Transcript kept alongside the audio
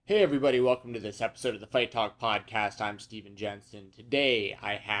Hey everybody, welcome to this episode of the Fight Talk Podcast. I'm Steven Jensen. Today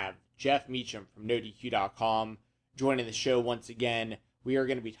I have Jeff Meacham from NoDQ.com joining the show once again. We are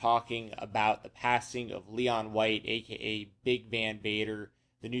going to be talking about the passing of Leon White, aka Big Van Vader.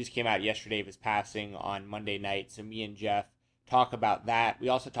 The news came out yesterday of his passing on Monday night, so me and Jeff talk about that. We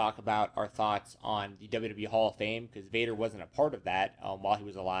also talk about our thoughts on the WWE Hall of Fame, because Vader wasn't a part of that while he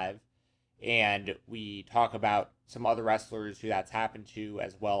was alive. And we talk about some other wrestlers who that's happened to,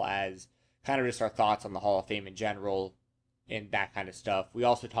 as well as kind of just our thoughts on the Hall of Fame in general and that kind of stuff. We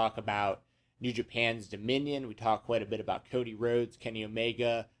also talk about New Japan's Dominion. We talk quite a bit about Cody Rhodes, Kenny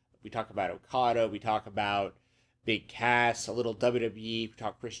Omega. We talk about Okada. We talk about Big Cass, a little WWE. We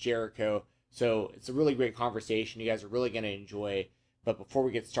talk Chris Jericho. So it's a really great conversation. You guys are really going to enjoy. But before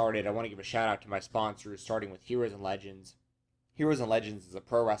we get started, I want to give a shout out to my sponsors, starting with Heroes and Legends. Heroes and Legends is a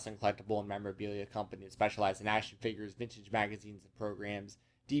pro wrestling collectible and memorabilia company that specializes in action figures, vintage magazines and programs,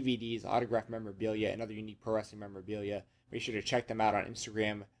 DVDs, autographed memorabilia, and other unique pro wrestling memorabilia. Make sure to check them out on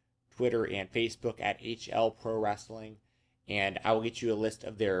Instagram, Twitter, and Facebook at HL Pro Wrestling. And I will get you a list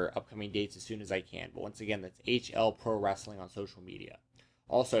of their upcoming dates as soon as I can. But once again, that's HL Pro Wrestling on social media.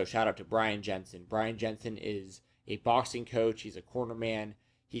 Also, shout out to Brian Jensen. Brian Jensen is a boxing coach. He's a corner man.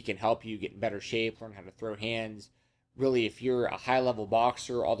 He can help you get in better shape, learn how to throw hands. Really, if you're a high-level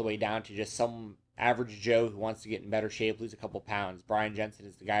boxer all the way down to just some average Joe who wants to get in better shape, lose a couple pounds, Brian Jensen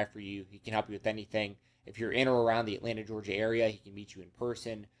is the guy for you. He can help you with anything. If you're in or around the Atlanta, Georgia area, he can meet you in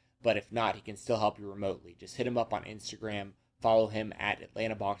person. But if not, he can still help you remotely. Just hit him up on Instagram. Follow him at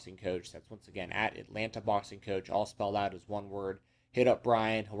Atlanta Boxing Coach. That's once again at Atlanta Boxing Coach, all spelled out as one word. Hit up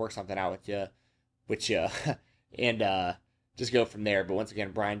Brian. He'll work something out with you. And just go from there. But once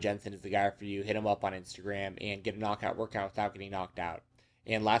again, Brian Jensen is the guy for you. Hit him up on Instagram and get a knockout workout without getting knocked out.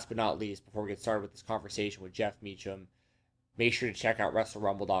 And last but not least, before we get started with this conversation with Jeff Meacham, make sure to check out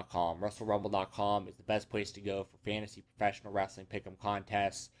WrestleRumble.com. WrestleRumble.com is the best place to go for fantasy professional wrestling pick'em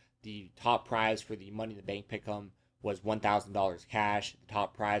contests. The top prize for the Money in the Bank pick'em was $1,000 cash. The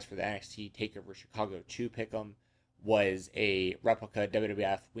top prize for the NXT TakeOver Chicago 2 pick'em was a replica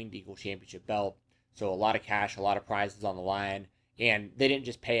WWF Winged Eagle Championship belt. So a lot of cash, a lot of prizes on the line. And they didn't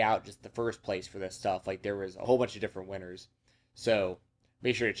just pay out just the first place for this stuff. Like, there was a whole bunch of different winners. So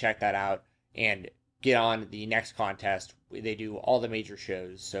make sure to check that out and get on the next contest. They do all the major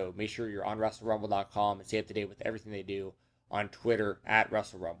shows. So make sure you're on WrestleRumble.com and stay up to date with everything they do on Twitter at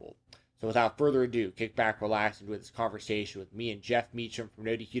WrestleRumble. So without further ado, kick back, relax, and do this conversation with me and Jeff Meacham from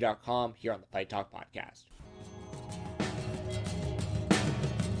NoDQ.com here on the Fight Talk Podcast.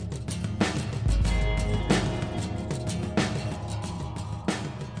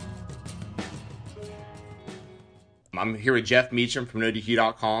 I'm here with Jeff Meacham from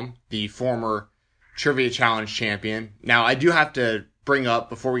NoDQ.com, the former Trivia Challenge champion. Now, I do have to bring up,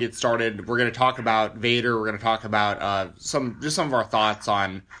 before we get started, we're going to talk about Vader. We're going to talk about some of our thoughts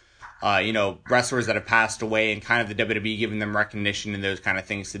on, wrestlers that have passed away and kind of the WWE giving them recognition and those kind of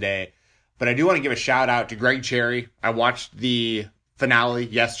things today. But I do want to give a shout out to Greg Cherry. I watched the finale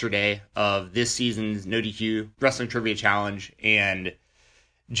yesterday of this season's NoDQ Wrestling Trivia Challenge, and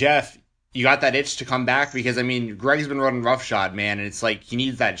Jeff, you got that itch to come back? Because, I mean, Greg's been running roughshod, man, and it's like he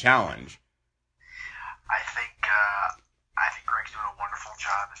needs that challenge. I think Greg's doing a wonderful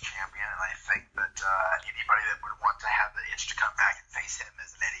job as champion, and I think that anybody that would want to have the itch to come back and face him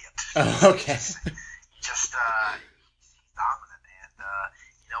is an idiot. Oh, okay. He's dominant, and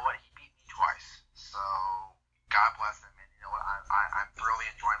you know what? He beat me twice, so God bless him. And you know what? I'm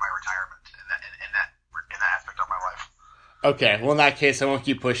thoroughly enjoying my retirement in that aspect of my life. Okay, well, in that case, I won't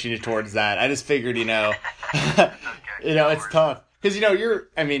keep pushing you towards that. I just figured, Okay, it's tough. Because,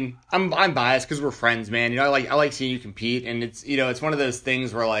 I'm biased because we're friends, man. I like seeing you compete, and it's, it's one of those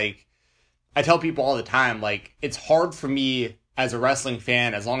things where, like, I tell people all the time, like, it's hard for me as a wrestling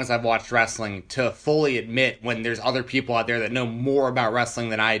fan, as long as I've watched wrestling, to fully admit when there's other people out there that know more about wrestling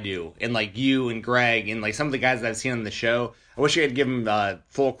than I do. And, like, you and Greg and, like, some of the guys that I've seen on the show, I wish I could give him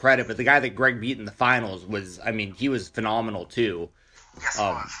full credit, but the guy that Greg beat in the finals he was phenomenal, too. Yes, he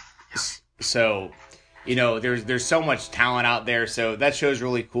was. Yeah. So, there's so much talent out there, so that show's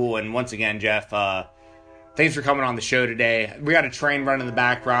really cool. And once again, Jeff, thanks for coming on the show today. We got a train running in the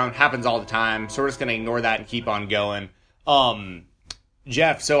background. Happens all the time, so we're just going to ignore that and keep on going.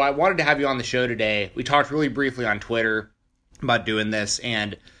 Jeff, so I wanted to have you on the show today. We talked really briefly on Twitter about doing this,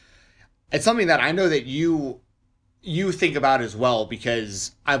 and it's something that I know that you think about as well,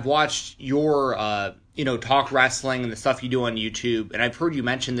 because I've watched your, talk wrestling and the stuff you do on YouTube, and I've heard you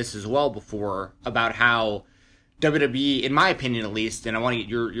mention this as well before about how WWE, in my opinion at least, and I want to get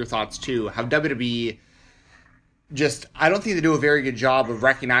your thoughts too, how WWE I don't think they do a very good job of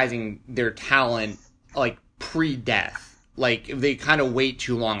recognizing their talent, like, pre-death. Like, they kind of wait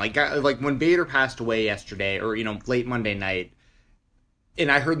too long. Like when Vader passed away yesterday, or, late Monday night,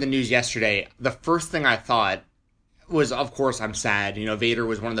 and I heard the news yesterday, the first thing I thought was, of course, I'm sad. Vader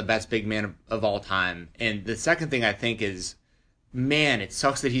was one of the best big men of all time. And the second thing I think is, man, it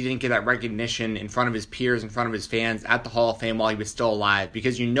sucks that he didn't get that recognition in front of his peers, in front of his fans at the Hall of Fame while he was still alive,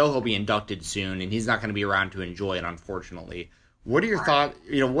 because he'll be inducted soon, and he's not going to be around to enjoy it, unfortunately. What are your thoughts?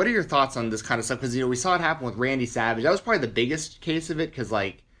 What are your thoughts on this kind of stuff? Because we saw it happen with Randy Savage. That was probably the biggest case of it, because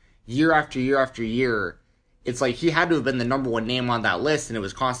like year after year after year, it's like he had to have been the number one name on that list, and it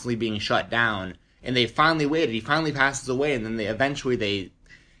was constantly being shut down. And they finally waited. He finally passes away, and then eventually.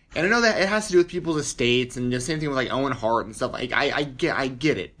 And I know that it has to do with people's estates, and the same thing with like Owen Hart and stuff. Like I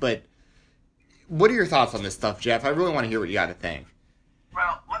get it, but what are your thoughts on this stuff, Jeff? I really want to hear what you got to think.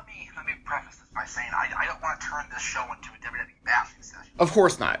 Well, let me preface this by saying I don't want to turn this show into a WWE bashing session. Of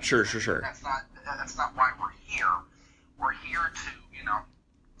course not. Sure. That's not why we're here. We're here to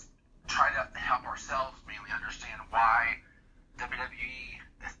try to help ourselves mainly understand why WWE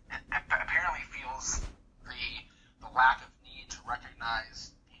apparently feels the lack of need to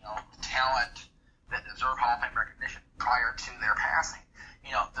recognize talent that deserve Hall of Fame recognition prior to their passing.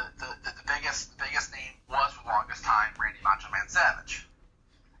 The biggest name was for the longest time Randy Macho Man Savage.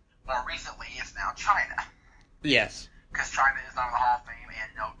 More recently, it's now China. Yes. Because China is not in the Hall of Fame,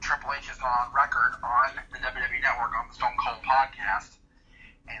 and Triple H has gone on record on the WWE Network on the Stone Cold podcast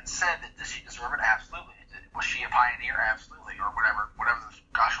and said that does she deserve it? Absolutely. Was she a pioneer? Absolutely. Or whatever the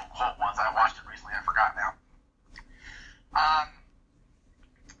gosh quote was. I watched it recently. I forgot now.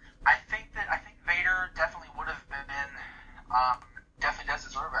 I think Vader definitely would have been definitely does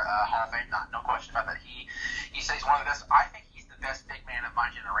deserve a Hall of Fame. No question about that. He says he's one of the best. I think he's the best big man of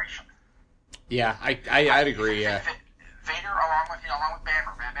my generation. Yeah, I'd agree. Yeah. Vader, along with Bam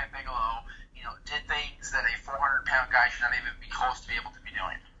Bam Bigelow, did things that a 400-pound guy should not even be close to be able to be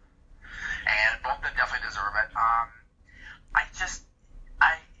doing. And both of them definitely deserve it.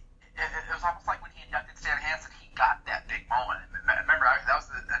 It was almost like when he inducted Stan Hansen, he got that big moment. Remember, that was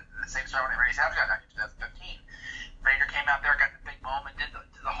the same story when Randy Savage got inducted in 2015. Vader came out there, got the big moment, did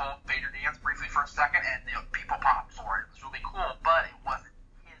the whole Vader dance briefly for a second, and people popped for it. It was really cool, but it wasn't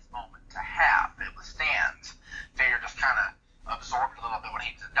his moment to have. It was Stan's. Vader just kind of absorbed a little bit when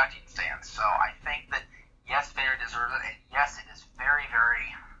he was inducting Stan. So I think that, yes, Vader deserves it, and yes, it is very, very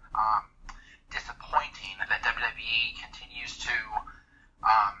disappointing that WWE continues to,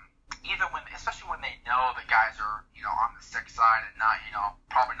 especially when they know that guys are, on the sick side and not,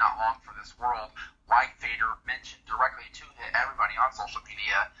 probably not long for this world, like Vader mentioned directly to everybody on social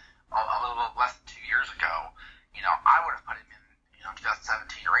media a little less than 2 years ago. I would have put him in,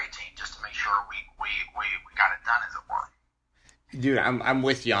 2017 or 18 just to make sure we got it done, as it were. Dude, I'm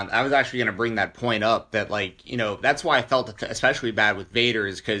with you on. I was actually going to bring that point up that that's why I felt especially bad with Vader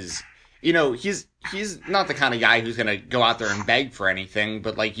is because he's not the kind of guy who's going to go out there and beg for anything,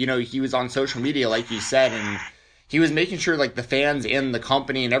 but he was on social media like you said, and he was making sure the fans in the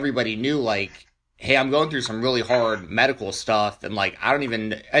company and everybody knew hey, I'm going through some really hard medical stuff, and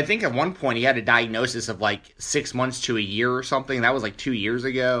I think at one point he had a diagnosis of 6 months to a year or something. That was 2 years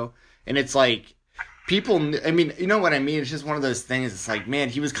ago, and it's people, I mean, you know what I mean? It's just one of those things. It's man,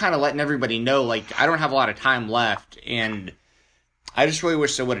 he was kind of letting everybody know, I don't have a lot of time left, and I just really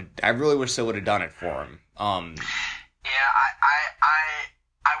wish they would have done it for him. Yeah,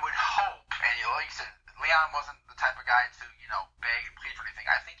 I would hope, and like you said, Leon wasn't the type of guy to, beg and plead for anything.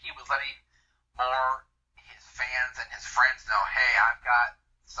 I think he was letting more his fans and his friends know, hey, I've got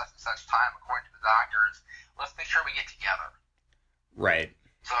such and such time according to the doctors. Let's make sure we get together. Right.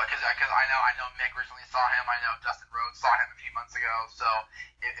 So, because I know Mick recently saw him. I know Dustin Rhodes saw him a few months ago. So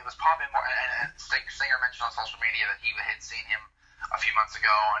it was probably more. And Singer mentioned on social media that he had seen him a few months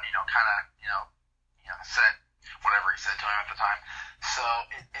ago, and said whatever he said to him at the time. So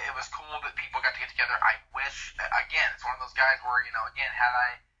it was cool that people got to get together. I wish, again, it's one of those guys where again, had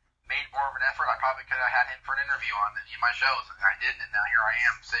I made more of an effort, I probably could have had him for an interview on any of my shows, and I didn't, and now here I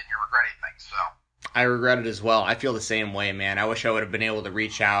am sitting here regretting things. So. I regret it as well. I feel the same way, man. I wish I would have been able to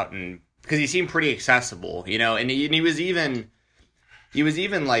reach out because he seemed pretty accessible, and he was even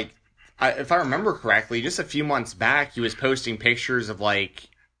if I remember correctly, just a few months back, he was posting pictures of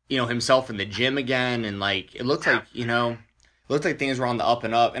himself in the gym again, and it looked like things were on the up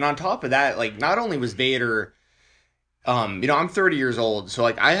and up. And on top of that, not only was Vader, I'm 30 years old, so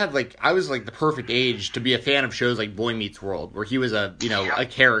I was the perfect age to be a fan of shows like Boy Meets World, where he was a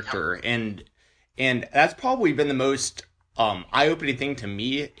character, and that's probably been the most eye-opening thing to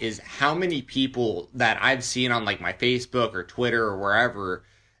me is how many people that I've seen on like my Facebook or Twitter or wherever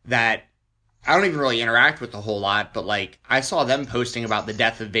that I don't even really interact with a whole lot, but like I saw them posting about the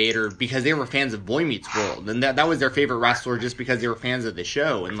death of Vader because they were fans of Boy Meets World, and that was their favorite wrestler just because they were fans of the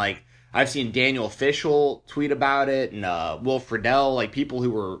show. And like I've seen Daniel Fishel tweet about it, and Will Friedle, like people who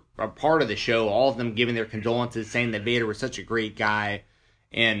were a part of the show, all of them giving their condolences, saying that Vader was such a great guy.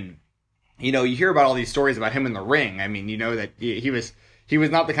 And you hear about all these stories about him in the ring. I mean, you know that he was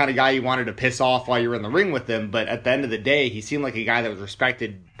not the kind of guy you wanted to piss off while you were in the ring with him, but at the end of the day, he seemed like a guy that was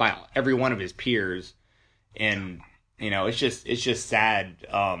respected by every one of his peers. And it's just sad.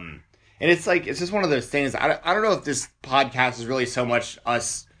 And it's just one of those things. I don't know if this podcast is really so much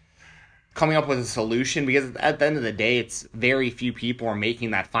us coming up with a solution, because at the end of the day, it's very few people are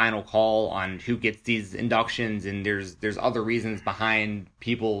making that final call on who gets these inductions, and there's other reasons behind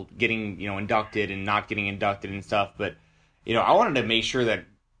people getting inducted and not getting inducted and stuff. But I wanted to make sure that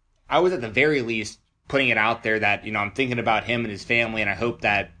I was at the very least putting it out there that I'm thinking about him and his family, and I hope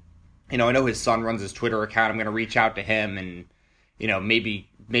that I know his son runs his Twitter account. I'm going to reach out to him and maybe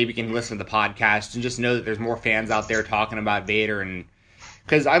can listen to the podcast and just know that there's more fans out there talking about Vader. And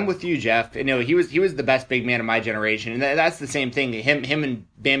because I'm with you, Jeff. He was the best big man of my generation, and that's the same thing. Him and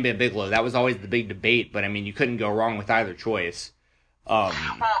Bam Bam Bigelow. That was always the big debate, but I mean, you couldn't go wrong with either choice. Well,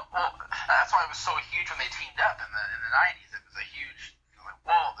 that's why it was so huge when they teamed up in the '90s. It was a huge, the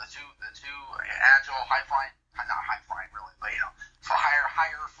two agile, high flying, not high flying really, but so higher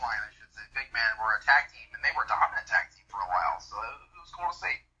flying, I should say, big man were a tag team, and they were a dominant tag team for a while. So it was cool to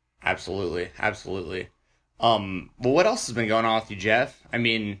see. Absolutely. Well, what else has been going on with you, Jeff? I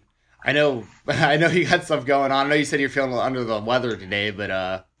mean, I know you got stuff going on. I know you said you're feeling under the weather today, but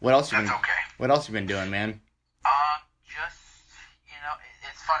what else That's okay. What else you been doing, man?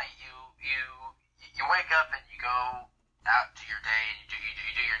 It's funny. You wake up and you go out to your day and you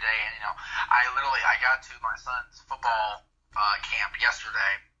do your day, and I got to my son's football camp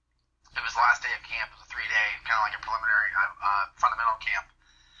yesterday. It was the last day of camp. It was a 3-day, kind of like a preliminary fundamental camp.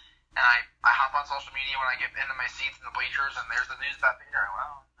 And I hop on social media when I get into my seats in the bleachers, and there's the news about Vader. I went,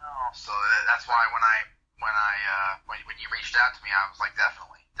 oh no! So that's why when you reached out to me, I was like,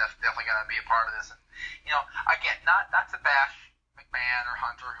 definitely gonna be a part of this. And again, not to bash McMahon or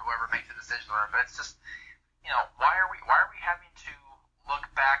Hunter or whoever makes the decision, but it's just why are we having to look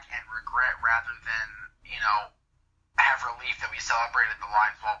back and regret rather than have relief that we celebrated the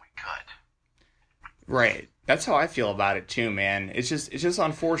lives while we could. Right. That's how I feel about it too, man. It's just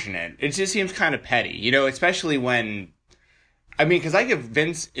unfortunate. It just seems kind of petty, especially when, because I give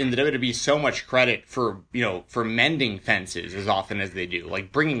Vince in the WWE so much credit for, for mending fences as often as they do,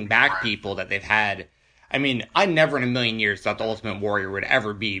 like bringing back people that they've had. I never in a million years thought the Ultimate Warrior would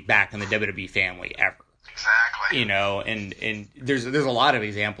ever be back in the WWE family ever. Exactly. And there's a lot of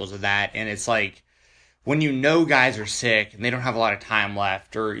examples of that, and it's like when guys are sick and they don't have a lot of time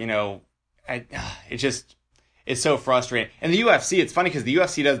left, or it's so frustrating. And the UFC, it's funny because the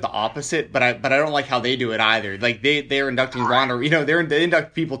UFC does the opposite, but I don't like how they do it either. Like they're inducting Ronda, they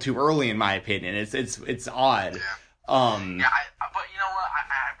induct people too early, in my opinion. It's odd. Yeah. But you know what?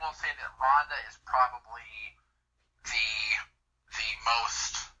 I will say that Ronda is probably the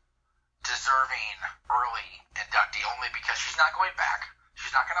most deserving early inductee, only because she's not going back.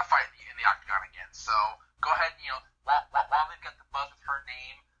 She's not going to fight in the octagon again. So go ahead, while they've got the buzz with her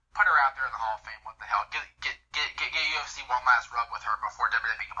name, put her out there in the Hall of Fame. What the hell? Get UFC one last rub with her before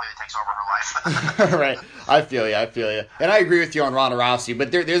WWE completely takes over her life. Right. I feel you. And I agree with you on Ronda Rousey,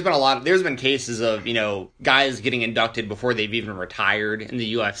 but there's been cases of, guys getting inducted before they've even retired in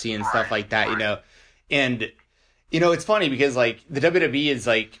the UFC and stuff like that, And, it's funny because, like, the WWE is,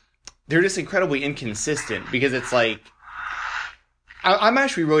 like, they're just incredibly inconsistent because it's like, I'm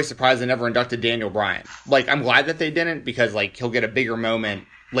actually really surprised they never inducted Daniel Bryan. Like, I'm glad that they didn't because, like, he'll get a bigger moment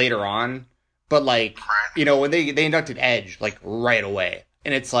later on. But, like, when they inducted Edge, like, right away.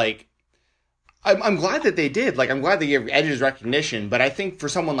 And it's like, I'm glad that they did. Like, I'm glad they gave Edge's recognition. But I think for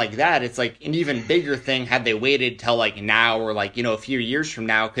someone like that, it's, like, an even bigger thing had they waited till, like, now or, like, a few years from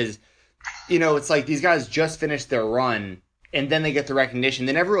now. Because, it's like these guys just finished their run. And then they get the recognition.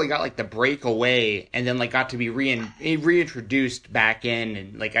 They never really got, like, the break away and then, like, got to be reintroduced back in.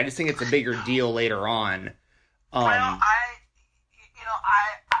 And, like, I just think it's a bigger deal later on. I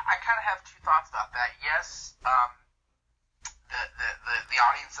kind of have two thoughts about that. Yes, the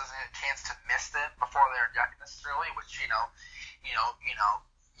audience doesn't get a chance to miss them before they're inducted necessarily, which, you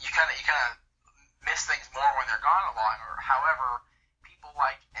kind of miss things more when they're gone along. Or, however, people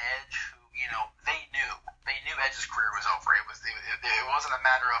like Edge who, they knew Edge's career was over. It wasn't a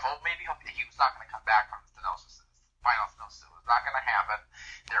matter of, maybe he was not going to come back from his final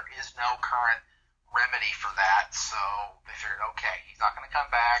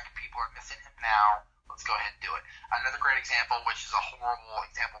People are missing him now. Let's go ahead and do it. Another great example, which is a horrible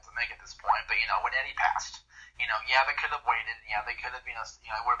example to make at this point, but, when Eddie passed, yeah, they could have waited. Yeah, they could have, it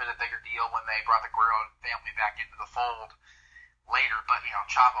would have been a bigger deal when they brought the Guerrero family back into the fold later, but,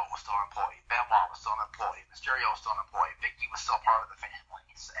 Chavo was still an employee. Benoit was still an employee. Mysterio was still an employee. Vicky was still part of the family,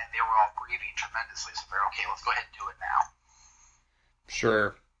 and they were all grieving tremendously, so they're, okay, let's go ahead and do it now.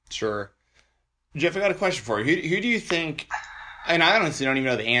 Sure. Jeff, I got a question for you. Who do you think, and I honestly don't even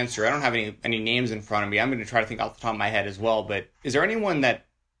know the answer. I don't have any names in front of me. I'm going to try to think off the top of my head as well, but is there anyone that,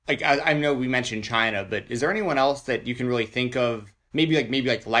 like, I know we mentioned China, but is there anyone else that you can really think of, maybe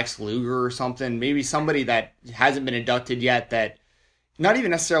like Lex Luger or something, maybe somebody that hasn't been inducted yet, that not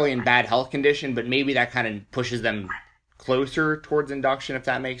even necessarily in bad health condition, but maybe that kind of pushes them closer towards induction, if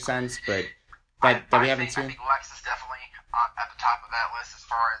that makes sense, but that we haven't seen? I think Lex is definitely at the top of that list as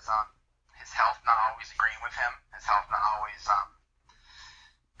far as his health not always agreeing with him, his health not always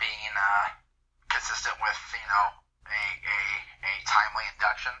being consistent with, a timely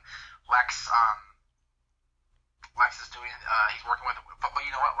induction. Lex is doing, he's working with, but you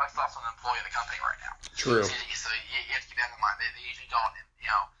know what? Lex is also an employee of the company right now. True. So you have to keep that in mind. They usually don't,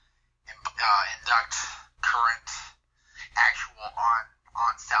 induct current actual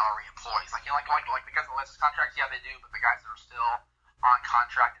on salary employees. Like the guys in the Lexus contract, yeah, they do, but the guys that are still on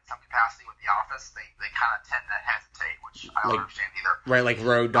contract in some capacity with the office, they kind of tend to hesitate, which I don't understand either. Right, like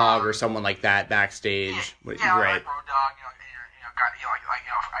Road Dogg or someone like that backstage. Yeah, right. Like Road Dogg, I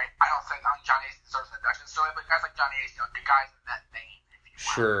don't say Johnny Ace deserves an induction story, but guys like Johnny Ace, the guys in that vein, if you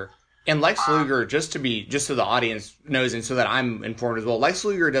will. Sure. And Lex Luger, just so the audience knows and so that I'm informed as well, Lex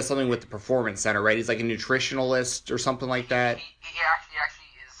Luger does something with the Performance Center, right? He's like a nutritionalist or something like that. He actually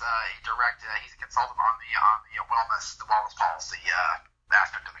is a direct. He's a consultant on the wellness policy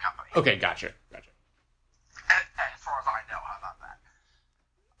aspect of the company. Okay, gotcha. And as far as I know, how about that?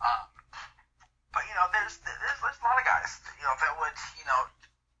 But there's a lot of guys that would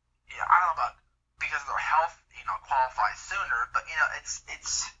I don't know about because of their health qualify sooner, but it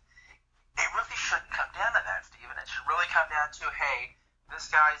really shouldn't come down to that, Steven. It should really come down to, hey, this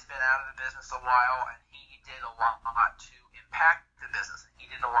guy's been out of the business a while, and he did a lot to impact the business.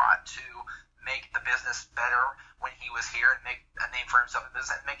 He did a lot to make the business better when he was here and make a name for himself in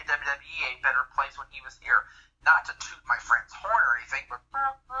business and make WWE a better place when he was here. Not to toot my friend's horn or anything, but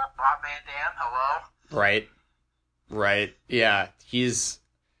Rob Van Dam, hello? Right. Yeah,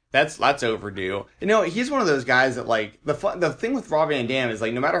 that's overdue. He's one of those guys that, like, the thing with Rob Van Dam is,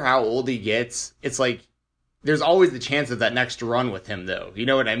 like, no matter how old he gets, it's like there's always the chance of that next run with him, though. You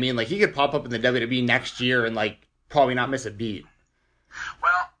know what I mean? Like, he could pop up in the WWE next year and, like, probably not miss a beat.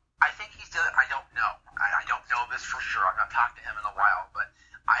 Well, I think he's done it. I don't know. I don't know this for sure. I've not talked to him in a while, but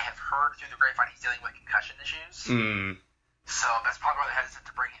I have heard through the grapevine he's dealing with concussion issues. So that's probably why they're hesitant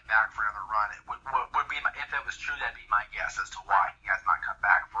to bring him back for another run. It would be if it was true, that'd be my guess as to why he has not come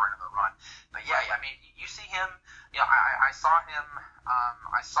back for another run. But yeah, I mean, you see him. I saw him.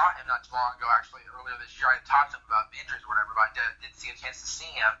 I saw him not too long ago, actually, earlier this year. I talked to him about the injuries or whatever, but I didn't see a chance to see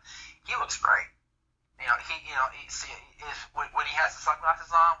him. He looks great. When he has the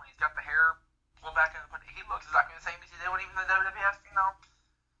sunglasses on, when he's got the hair pulled back, he looks exactly the same as he did when he was in the WWF,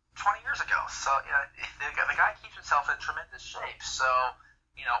 20 years ago. So the guy keeps himself in tremendous shape. So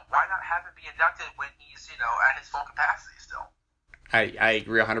why not have him be inducted when he's at his full capacity still? I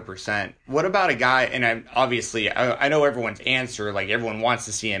agree 100%. What about a guy? And I know everyone's answer, like everyone wants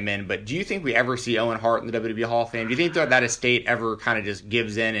to see him in, but do you think we ever see Owen Hart in the WWE Hall of Fame? Do you think that estate ever kind of just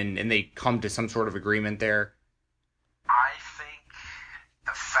gives in and they come to some sort of agreement there? I think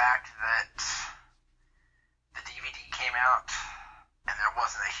the fact that the DVD came out and there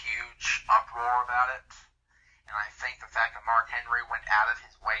wasn't a huge uproar about it, and I think the fact that Mark Henry went out of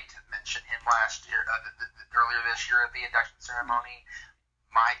his way to mention him last year, earlier this year at the induction ceremony,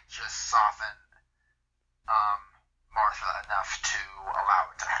 might just soften Martha enough to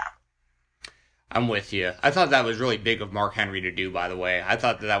allow it to happen. I'm with you. I thought that was really big of Mark Henry to do, by the way. I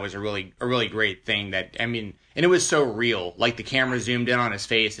thought that was a really great thing and it was so real. Like the camera zoomed in on his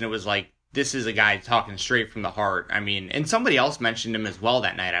face and it was like, this is a guy talking straight from the heart. And somebody else mentioned him as well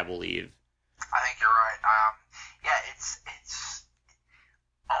that night, I believe. I think you're right. It's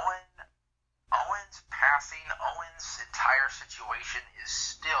Owen's passing, Owen's entire situation is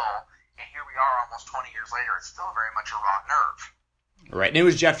still, and here we are almost 20 years later, it's still very much a raw nerve. Right, and it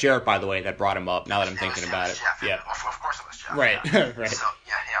was Jeff Jarrett, by the way, that brought him up, now that I'm thinking about it. Jeff. Yeah. Of course it was Jeff. Right, yeah. right. So,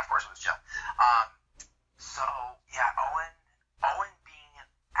 yeah, of course it was Jeff. Owen being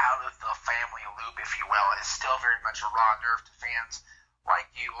out of the family loop, if you will, is still very much a raw nerve to fans like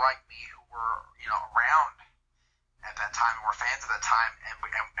you, like me, who were, around at that time and were fans at that time, and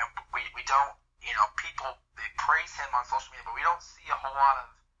don't, people, they praise him on social media, but we don't see a whole lot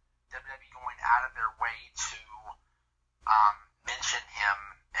of WWE going out of their way to mention him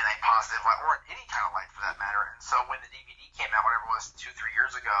in a positive light, or in any kind of light for that matter. And so when the DVD came out, whatever it was, 2-3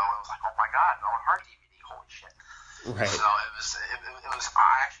 years ago, it was like, oh my God, an Owen Hart DVD, holy shit. Right. So it was.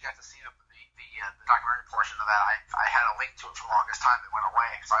 I actually got to see the documentary portion of that. I had a link to it for the longest time. It went away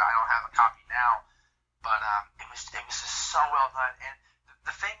because I don't have a copy now. But it was just so well done. And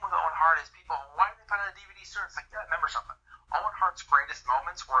the thing with Owen Hart is people, why did they put it on a DVD soon? It's like, yeah, remember something. Owen Hart's greatest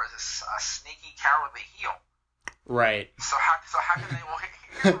moments were as a sneaky, cowardly heel. Right. So how can they? Well,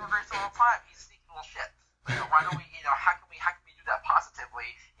 here's one of the greatest of all time. He's a sneaky little shit. Why don't we? How can we do that positively?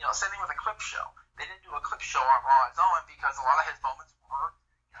 Same thing with a clip show. They didn't do a clip show on Raw as Owen because a lot of his moments were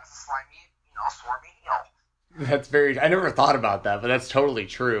as a slimy, swarmy heel. That's I never thought about that, but that's totally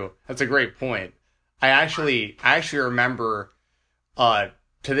true. That's a great point. I actually remember, to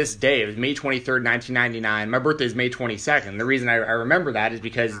this day, it was May 23rd, 1999. My birthday is May 22nd. The reason I remember that is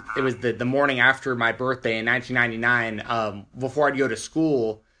because it was the morning after my birthday in 1999, before I'd go to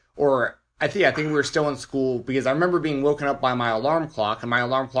school, or I think we were still in school, because I remember being woken up by my alarm clock, and my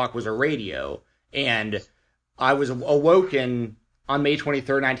alarm clock was a radio, and I was awoken on May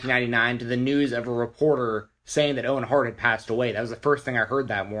 23rd, 1999, to the news of a reporter saying that Owen Hart had passed away. That was the first thing I heard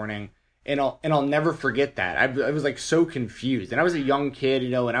that morning. And I'll never forget that. I was like so confused, and I was a young kid,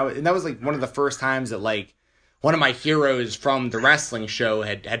 and that was like one of the first times that like one of my heroes from the wrestling show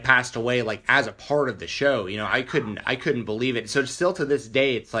had passed away, like as a part of the show. I couldn't believe it. So still to this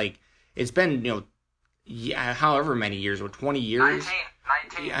day, it's like it's been however many years, 20 years.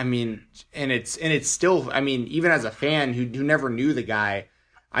 19. I mean, and it's still, I mean, even as a fan who never knew the guy,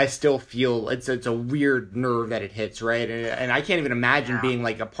 I still feel it's a weird nerve that it hits, right? And I can't even imagine being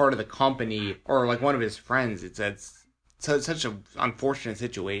like a part of the company or like one of his friends. It's such an unfortunate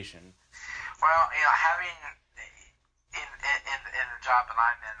situation. Well, having in the job that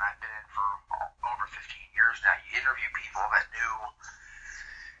I'm in, I've been in for over 15 years now. You interview people that knew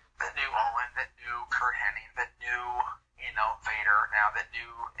Owen, that knew Kurt Hennig, that knew Vader. Now that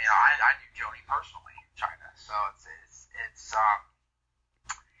knew I knew Joni personally in China. So it's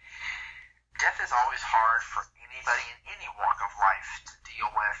death is always hard for anybody in any walk of life to deal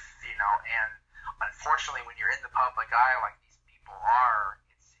with, and unfortunately when you're in the public eye like these people are,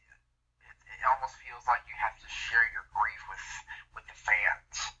 it almost feels like you have to share your grief with the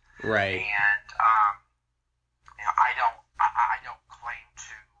fans. Right. And I don't claim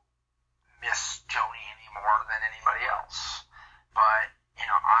to miss Joni any more than anybody else. But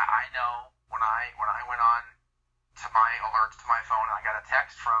I know when I went on to my alerts to my phone and I got a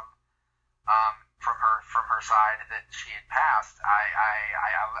text from her side that she had passed,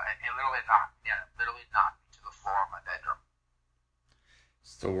 it literally knocked me to the floor of my bedroom.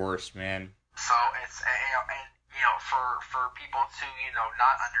 It's the worst, man. So it's for people to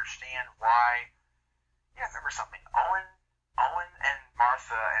not understand why. Yeah, remember something. Owen and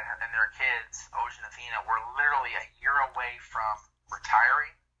Martha and their kids, Oj and Athena, were literally a year away from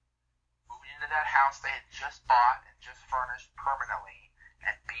retiring, moving into that house they had just bought and just furnished permanently,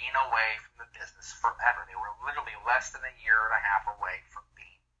 and being away from the business forever. They were literally less than a year and a half away from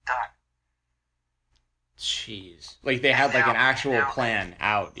being done. Jeez. Like they had like an actual plan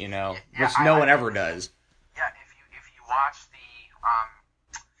out, which no one ever does. Yeah, if you watch the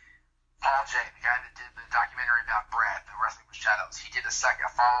Paul J, the guy that did the documentary about Brad, the Wrestling with Shadows, he did a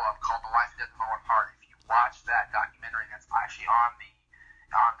follow-up called The Life and Death of Owen Hart. If you watch that documentary, that's actually on the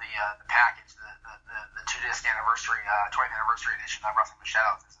package, the 2-disc anniversary, 20th anniversary edition of Wrestling with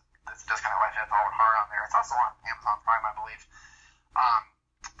Shadows. This does kind of Life and Death of Owen Hart on there. It's also on Amazon Prime, I believe.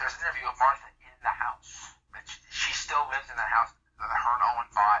 There's an interview of Martha in the house. She still lives in that house that her and Owen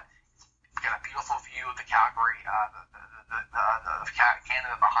bought. It's got a beautiful view of the Calgary, the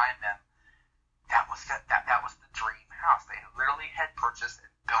Canada behind them. That was the dream house. They literally had purchased and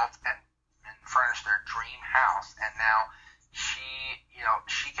built and furnished their dream house, and now she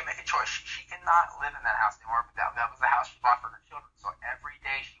can make a choice. She cannot live in that house anymore, but that was the house she bought for her children. So every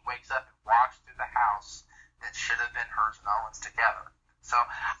day she wakes up and walks through the house that should have been hers and Owen's together. So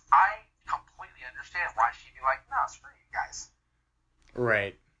I completely understand why she'd be like, no, screw you guys.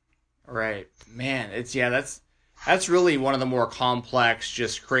 Right. Man, that's really one of the more complex,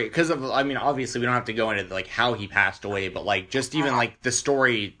 just because of, I mean, obviously we don't have to go into like how he passed away, but like just even like the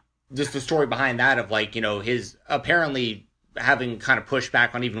story behind that of like, his apparently having kind of pushed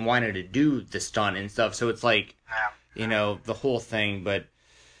back on even wanting to do the stunt and stuff. So it's like, the whole thing, but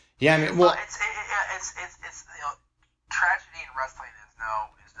yeah, I mean, well, it's tragedy in wrestling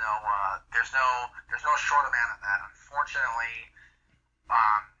there's no short amount of that. Unfortunately,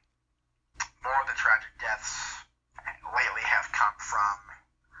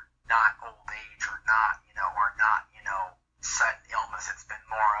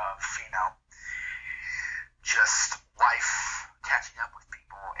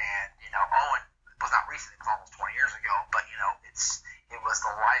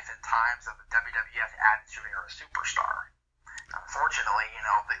 of the WWF Attitude Era Superstar. Unfortunately,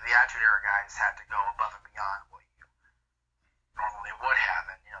 the Attitude Era guys had to go above and beyond what you normally would have,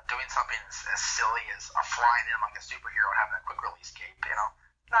 and doing something as silly as flying in like a superhero and having a quick release cape,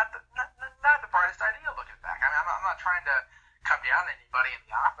 not the brightest idea looking back. I mean, I'm not trying to come down to anybody in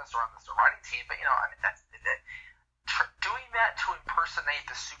the office or on the writing team, but doing that to impersonate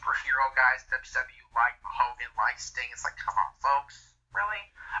the superhero guys WCW like Hogan, like Sting, it's like, come on, folks, really?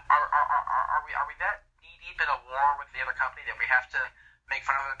 Are we that knee deep in a war with the other company that we have to make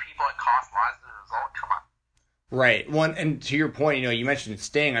fun of other people and cost lives as a result? Come on. Right. One, and to your point, you mentioned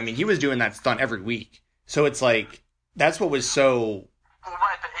Sting. I mean, he was doing that stunt every week, so it's like that's what was so. Well,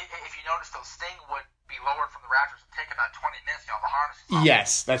 right, but if you notice, though, Sting would be lowered from the rafters and take about 20 minutes, the harness.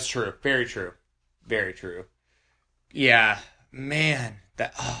 Yes, that's true. Very true. Very true. Yeah, man,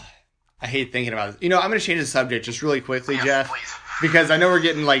 I hate thinking about it. I'm going to change the subject just really quickly, yes, Jeff, please. Because I know we're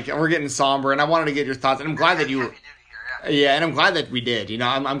getting somber, and I wanted to get your thoughts. And I'm glad that you. Yeah, and I'm glad that we did.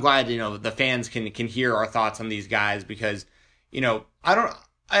 I'm glad the fans can hear our thoughts on these guys because, I don't.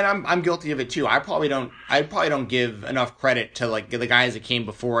 And I'm guilty of it too. I probably don't give enough credit to like the guys that came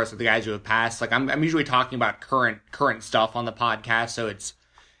before us or the guys who have passed. Like I'm usually talking about current stuff on the podcast, so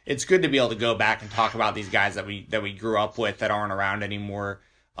it's good to be able to go back and talk about these guys that we grew up with that aren't around anymore.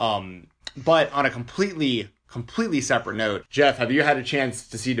 But on a completely separate note, Jeff, have you had a chance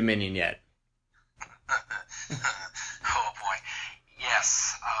to see Dominion yet? Oh boy,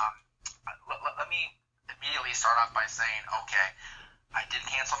 yes. Let me immediately start off by saying, okay, I did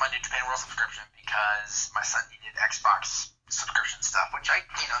cancel my New Japan World subscription because my son needed Xbox subscription stuff, which you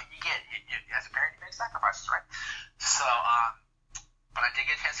get. As a parent, you make sacrifices, right? So, but I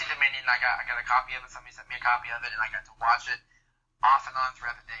did get a chance to see Dominion. I got a copy of it. Somebody sent me a copy of it, and I got to watch it off and on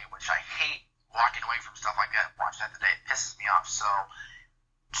throughout the day, which I hate walking away from stuff like that. Watch that today. It pisses me off. So,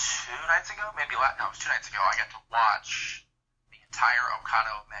 2 nights ago, it was 2 nights ago, I got to watch the entire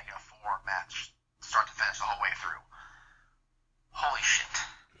Okada Omega 4 match, start to finish, the whole way through. Holy shit.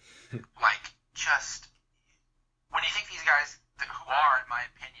 Just, when you think these guys, who are, in my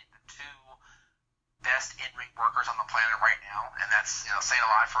opinion, the two best in-ring workers on the planet right now, and that's, saying a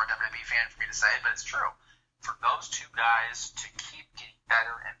lot for a WWE fan for me to say, but it's true. For those two guys to keep getting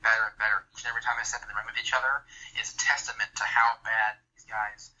better and better and better each and every time they step in the ring with each other is a testament to how bad these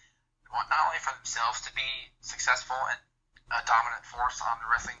guys want, not only for themselves to be successful and a dominant force on the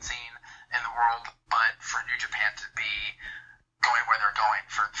wrestling scene in the world, but for New Japan to be going where they're going.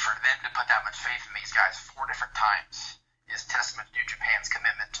 For them to put that much faith in these guys 4 different times is testament to New Japan's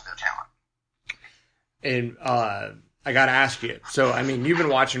commitment to their talent. And I got to ask you, so, I mean, you've been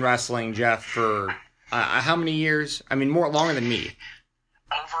watching wrestling, Jeff, for how many years? I mean, longer than me.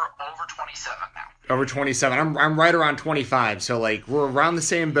 Over 27 now. Over 27. I'm right around 25, so, like, we're around the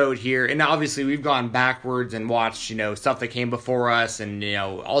same boat here. And obviously, we've gone backwards and watched, stuff that came before us and,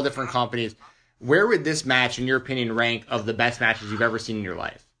 all different companies. Where would this match, in your opinion, rank of the best matches you've ever seen in your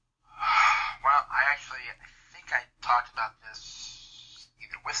life? Well, I think I talked about this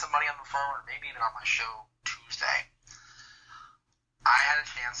either with somebody on the phone or maybe even on my show Tuesday. I had a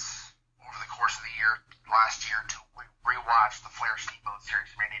chance over the course of the year, last year, to rewatch the Flair Steamboat Series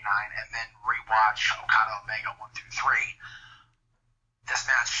from '89 and then rewatch Okada Omega 1 through 3. This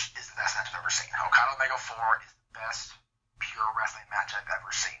match is the best match I've ever seen. Okada Omega 4 is the best pure wrestling match I've ever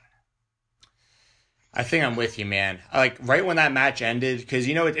seen. I think I'm with you, man. Like, right when that match ended, because,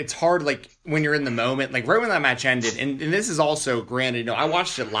 it's hard, like, when you're in the moment, like, right when that match ended, and this is also, granted, I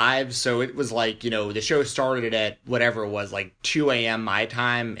watched it live, so it was like, the show started at whatever it was, like, 2 a.m. my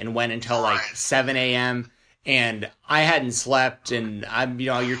time, and went until, like, 7 a.m., and I hadn't slept, and I'm,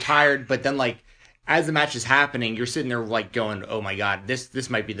 you're tired, but then, like, as the match is happening, you're sitting there, like, going, oh my god, this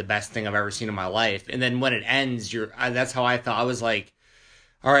might be the best thing I've ever seen in my life, and then when it ends, that's how I felt. I was like,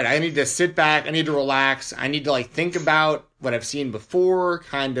 all right, I need to sit back, I need to relax, I need to, like, think about what I've seen before,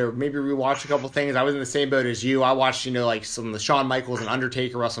 kind of maybe rewatch a couple things. I was in the same boat as you. I watched, like, some of the Shawn Michaels and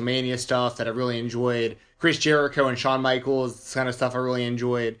Undertaker WrestleMania stuff that I really enjoyed. Chris Jericho and Shawn Michaels, kind of stuff I really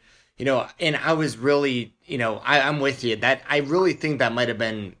enjoyed. And I was really, I'm with you. That I really think that might have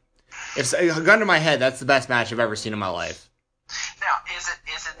been, if a gun to my head, that's the best match I've ever seen in my life. Now, is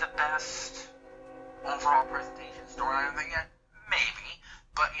it the best overall presentation storyline of the thing yet? Maybe.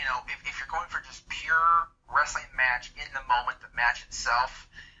 But, if you're going for just pure wrestling match in the moment, the match itself,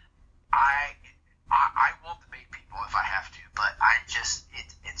 I will debate people if I have to, but it's just,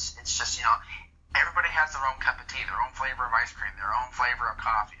 everybody has their own cup of tea, their own flavor of ice cream, their own flavor of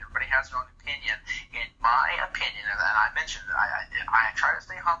coffee. Everybody has their own opinion. In my opinion, and I mentioned that I try to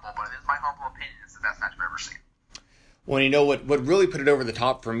stay humble, but it is my humble opinion, it's the best match I've ever seen. Well, you know what really put it over the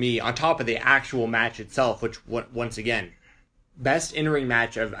top for me, on top of the actual match itself, which once again, best in-ring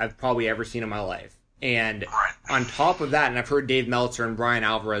match I've probably ever seen in my life. And Right. on top of that, and I've heard Dave Meltzer and Brian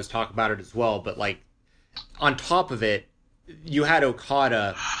Alvarez talk about it as well, but like on top of it, you had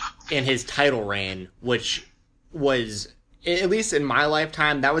Okada in his title reign, which was, at least in my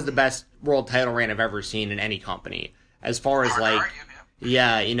lifetime, that was the best world title reign I've ever seen in any company. As far as like,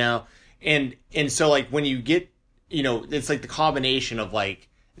 yeah, you know, and so like when you get, you know, it's like the combination of like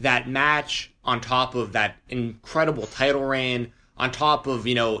that match on top of that incredible title reign, on top of,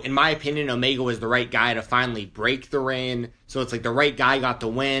 you know, in my opinion, Omega was the right guy to finally break the reign. So it's like the right guy got the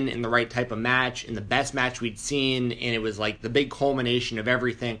win in the right type of match, in the best match we'd seen, and it was like the big culmination of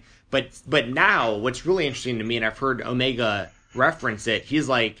everything. But now, what's really interesting to me, and I've heard Omega reference it, he's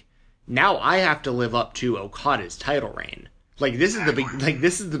like, now I have to live up to Okada's title reign. Like this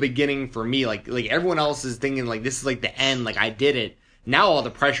is the beginning for me. Like everyone else is thinking like this is like the end. Like I did it. Now all the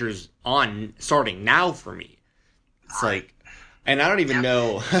pressure's on starting now for me. It's like, and I don't even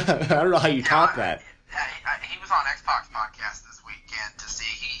know. I don't know how you top that. He was on Xbox podcast this weekend to see.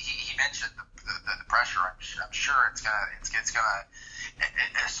 He mentioned the pressure. I'm sure it's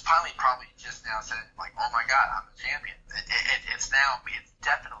finally probably just now said like, oh my God, I'm the champion. It's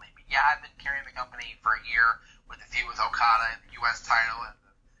definitely me. Yeah, I've been carrying the company for a year with the feud with Okada and the U.S. title and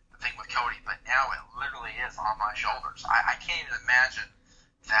the thing with Cody, but now it literally is on my shoulders. I can't even imagine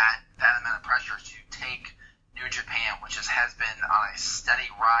that amount of pressure to take New Japan, which has been on a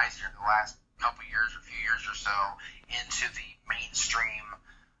steady rise here in the last couple years or few years or so, into the mainstream,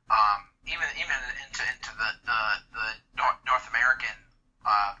 even into the North American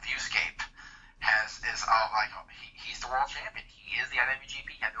viewscape is all like, he's the world champion. He is the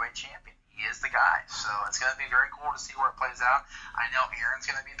IWGP heavyweight champion. He is the guy. So it's going to be very cool to see where it plays out. I know Aaron's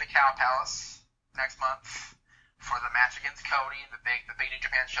going to be at the Cow Palace next month for the match against Cody, the big New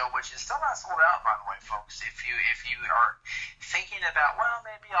Japan show, which is still not sold out, by the way, folks. If you are thinking about, well,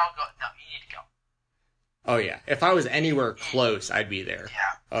 maybe I'll go, no, you need to go. Oh yeah, if I was anywhere close, I'd be there.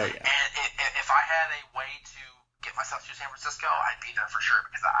 Yeah. Oh yeah. And if I had a way to get myself to San Francisco, I'd be there for sure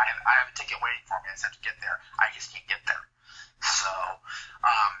because I have a ticket waiting for me. I just have to get there. I just can't get there. So,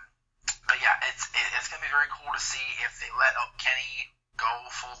 but yeah, it's gonna be very cool to see if they let Kenny go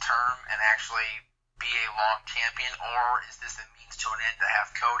full term and actually be a long champion, or is this a means to an end to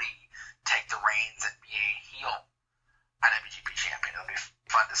have Cody take the reins and be a heel IWGP champion? It'll be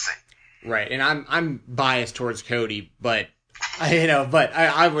fun to see. Right, and I'm biased towards Cody, but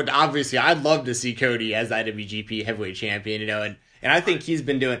I would obviously, I'd love to see Cody as IWGP heavyweight champion, and I think he's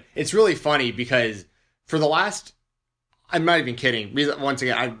been doing. It's really funny because for the last, I'm not even kidding. Once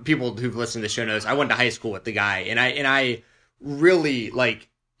again, people who've listened to the show knows I went to high school with the guy, and I really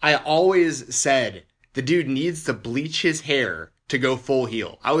I always said the dude needs to bleach his hair to go full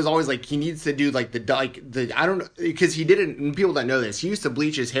heel. I was always like, he needs to do the I don't know, because he didn't, and people don't know this, he used to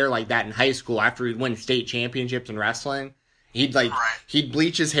bleach his hair like that in high school after he'd win state championships in wrestling. He'd he'd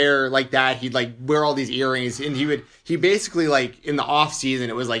bleach his hair like that. He'd wear all these earrings, and he basically in the off season,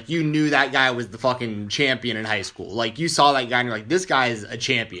 it was like you knew that guy was the fucking champion in high school. Like you saw that guy and you're like, this guy is a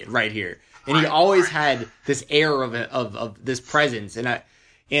champion right here. And he always had this air of this presence,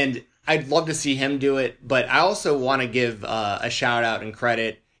 and I'd love to see him do it, but I also want to give a shout out and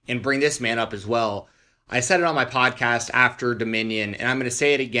credit and bring this man up as well. I said it on my podcast after Dominion, and I'm going to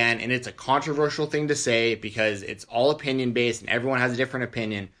say it again, and it's a controversial thing to say because it's all opinion-based and everyone has a different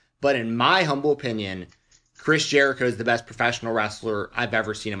opinion, but in my humble opinion, Chris Jericho is the best professional wrestler I've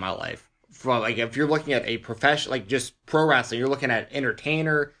ever seen in my life. From if you're looking at a professional, just pro wrestling, you're looking at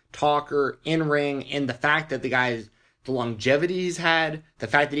entertainer, talker, in-ring, and the fact that the guy's the longevity he's had, the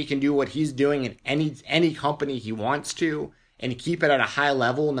fact that he can do what he's doing in any company he wants to, and keep it at a high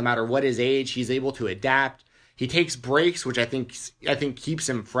level no matter what his age. He's able to adapt. He takes breaks, which I think keeps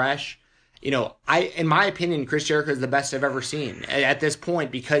him fresh. In my opinion, Chris Jericho is the best I've ever seen at this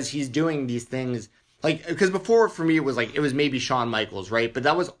point because he's doing these things. Because before for me it was maybe Shawn Michaels, right? But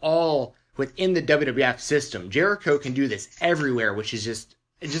that was all within the WWF system. Jericho can do this everywhere, which is just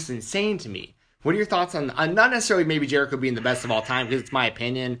insane to me. What are your thoughts on not necessarily maybe Jericho being the best of all time because it's my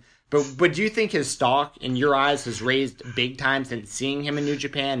opinion, but do you think his stock in your eyes has raised big time since seeing him in New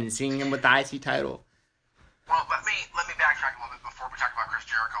Japan and seeing him with the IC title? Well, let me backtrack a little bit before we talk about Chris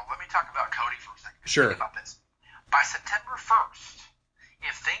Jericho. Let me talk about Cody for a second. Sure. Think about this. By September 1st,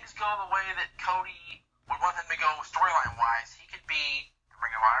 if things go the way that Cody would want them to go storyline-wise, he could be the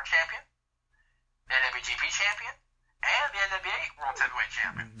Ring of Honor champion, the NWGP champion, and the NWA World Heavyweight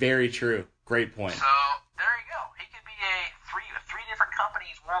champion. Very true. Great point. So there you go. He could be a three different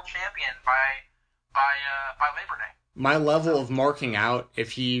companies world champion by Labor Day. My level of marking out,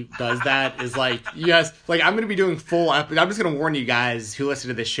 if he does that, is like, yes, like I'm going to be doing I'm just going to warn you guys who listen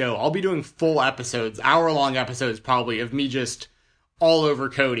to this show. I'll be doing full episodes, hour-long episodes probably, of me just all over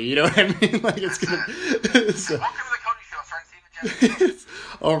Cody. You know what I mean? Like it's going to... So. Welcome to the Cody Show, starring Steven Jensen.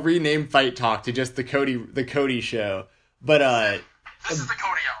 I'll rename Fight Talk to just the Cody Show. But, this is the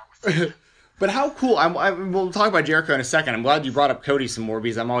Cody Hour. But how cool, we'll talk about Jericho in a second. I'm glad you brought up Cody some more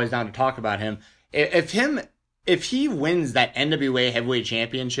because I'm always down to talk about him. If he wins that NWA Heavyweight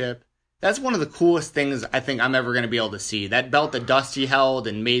Championship, that's one of the coolest things I think I'm ever going to be able to see. That belt that Dusty held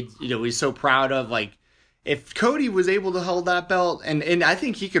and made, he's so proud of. Like, if Cody was able to hold that belt, and I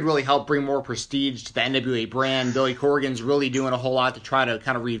think he could really help bring more prestige to the NWA brand. Billy Corgan's really doing a whole lot to try to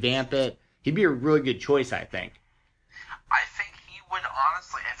kind of revamp it. He'd be a really good choice, I think. I think he would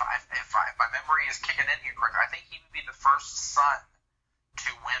honestly, if my memory is kicking in here correctly, I think he would be the first son to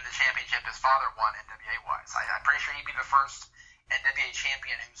win the championship his father won NWA-wise. I'm pretty sure he'd be the first NWA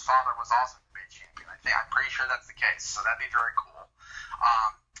champion whose father was also NWA champion. I'm pretty sure that's the case, so that'd be very cool.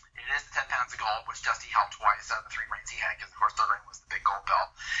 It is the 10 pounds of gold, which Dusty held twice out of the 3 reigns he had, because of course third reign was the big gold belt.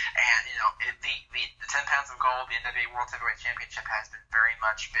 And the 10 pounds of gold, the NWA World Heavyweight Championship, has been very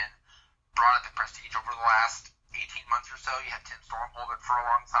much brought up in prestige over the last 18 months or so. You had Tim Storm hold it for a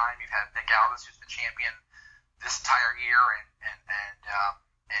long time. You've had Nick Aldis, who's been champion this entire year,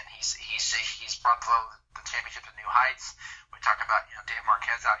 and he's brought the championship to new heights. We talk about Dave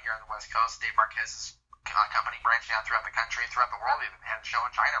Marquez out here on the West Coast. Dave Marquez's company branching out throughout the country, throughout the world. Even had a show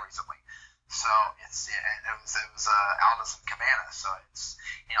in China recently. So it was Aldis and Cabana. So it's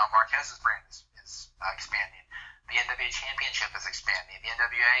Marquez's brand is expanding. The NWA Championship is expanding. The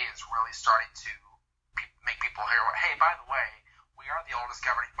NWA is really starting to make people hear, hey, by the way, we are the oldest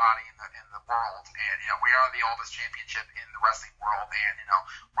governing body in the world, and we are the oldest championship in the wrestling world, and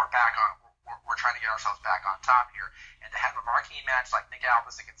we're trying to get ourselves back on top here. And to have a marquee match like Nick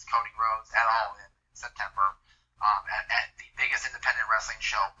Aldis against Cody Rhodes at All In September, at the biggest independent wrestling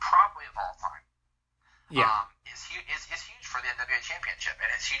show probably of all time, is huge for the NWA Championship,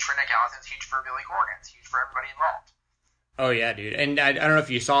 and it's huge for Nick Aldis, and it's huge for Billy Corgan, it's huge for everybody involved. Oh, yeah, dude. And I don't know if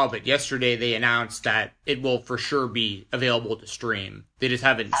you saw, but yesterday they announced that it will for sure be available to stream. They just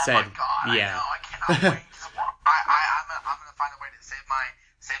haven't said. Oh, my God, yeah. I know. I cannot wait. I'm going to find a way to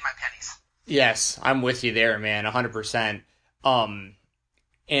save my pennies. Yes, I'm with you there, man, 100%. And,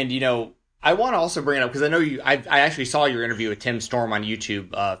 I want to also bring it up, because I know I actually saw your interview with Tim Storm on YouTube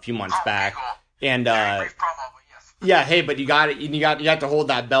a few months back. Cool. And, very brief promo, but yes. Yeah, hey, but you got it. You got to hold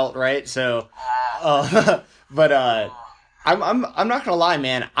that belt, right? So, I'm not gonna lie,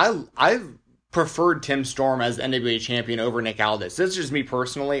 man. I preferred Tim Storm as NWA champion over Nick Aldis. This is just me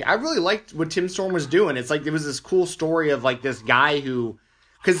personally. I really liked what Tim Storm was doing. It's like there was this cool story of like this guy who,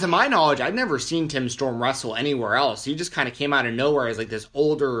 because to my knowledge, I'd never seen Tim Storm wrestle anywhere else. He just kind of came out of nowhere as like this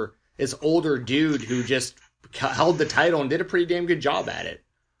older dude who just held the title and did a pretty damn good job at it.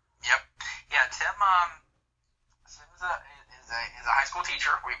 Yep. Yeah, Tim. Is a high school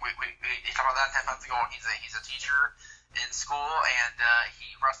teacher. We talked about that 10 months ago. He's a teacher in school, and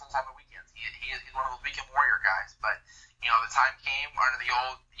he wrestles on the weekends. He's one of those weekend warrior guys. But the time came under the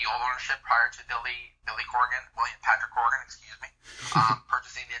old ownership prior to William Patrick Corgan,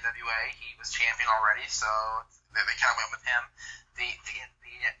 purchasing the NWA. He was champion already, so they kind of went with him.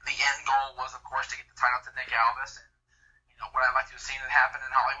 The end goal was, of course, to get the title to Nick Aldis. And what I'd like to have seen it happen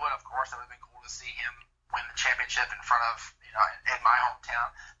in Hollywood, of course, it would have been cool to see him win the championship in front of in my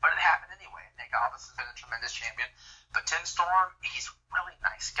hometown. But it happened anyway. Nick Aldis has been a tremendous champion. But Tim Storm, he's a really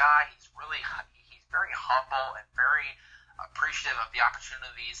nice guy. He's very humble and very appreciative of the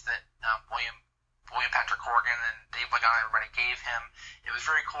opportunities that William Patrick Corgan and Dave Lagana and everybody gave him. It was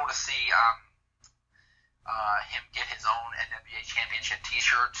very cool to see him get his own NWA Championship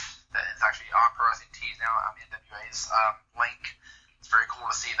T-shirt that is actually on Pro Wrestling Tees now on the NWA's link. It's very cool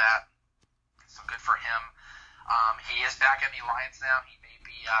to see that. So good for him. He is back in the Alliance now. He may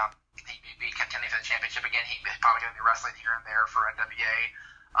be contending for the championship again. He's probably going to be wrestling here and there for NWA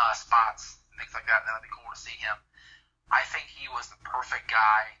spots, things like that. That'll be cool to see him. I think he was the perfect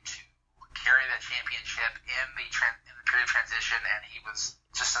guy to carry that championship in the period of transition, and he was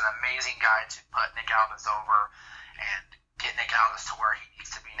just an amazing guy to put Nick Aldis over and get Nick Aldis to where he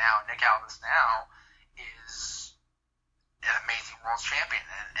needs to be now. And Nick Aldis now is an amazing world champion,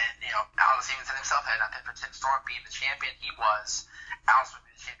 and Aldis even said himself, had not been for Tim Storm being the champion he was, Aldis would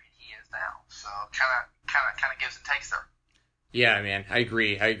be the champion he is now. So kind of gives and takes there. Yeah, man, I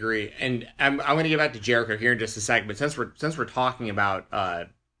agree. And I'm going to get back to Jericho here in just a second, but since we're talking about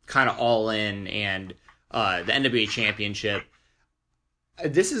kind of All In and the NWA Championship,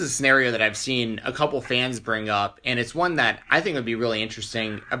 this is a scenario that I've seen a couple fans bring up, and it's one that I think would be really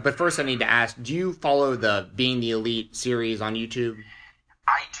interesting. But first, I need to ask: do you follow the Being the Elite series on YouTube?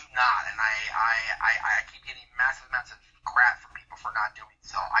 I do not, and I keep getting massive amounts of crap from people for not doing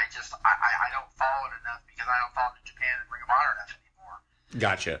so. I don't follow it enough because I don't follow New Japan and Ring of Honor enough anymore.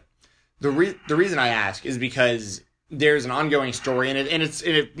 Gotcha. The reason I ask is because there's an ongoing story, and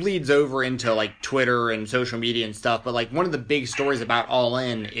it bleeds over into like Twitter and social media and stuff. But like one of the big stories about All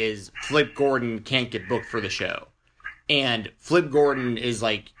In is Flip Gordon can't get booked for the show, and Flip Gordon is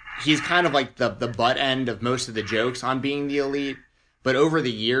like he's kind of like the butt end of most of the jokes on Being the Elite. But over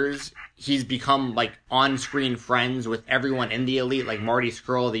the years, he's become like on-screen friends with everyone in the Elite, like Marty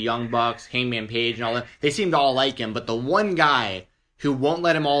Scurll, the Young Bucks, Hangman Page, and all that. They seem to all like him, but the one guy who won't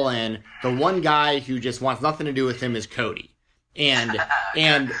let him all in, the one guy who just wants nothing to do with him is Cody. And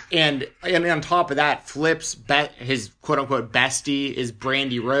on top of that, Flip's his quote-unquote bestie is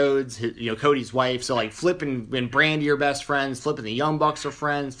Brandy Rhodes, Cody's wife. So like Flip and Brandy are best friends, Flip and the Young Bucks are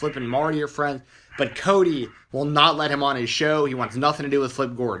friends, Flip and Marty are friends. But Cody will not let him on his show. He wants nothing to do with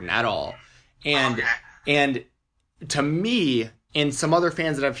Flip Gordon at all. And to me, and some other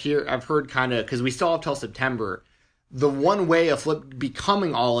fans that I've heard kind of, because we still have till September, the one way of Flip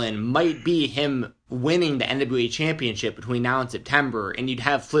becoming All In might be him winning the NWA Championship between now and September, and you'd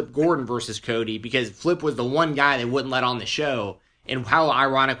have Flip Gordon versus Cody, because Flip was the one guy they wouldn't let on the show. And how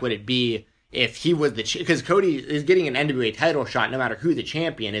ironic would it be if he was because Cody is getting an NWA title shot no matter who the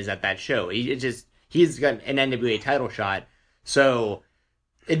champion is at that show. He's got an NWA title shot. So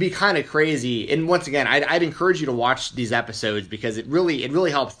it'd be kind of crazy. And once again, I'd encourage you to watch these episodes because it really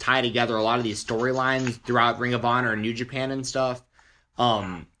helps tie together a lot of these storylines throughout Ring of Honor and New Japan and stuff.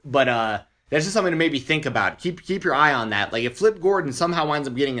 But that's just something to maybe think about. Keep your eye on that. Like if Flip Gordon somehow winds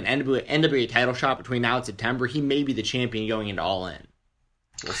up getting an NWA title shot between now and September, he may be the champion going into All In.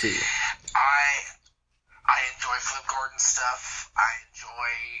 We'll see. I enjoy Flip Gordon's stuff. I enjoy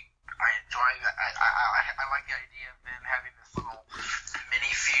that. I like the idea of them having this little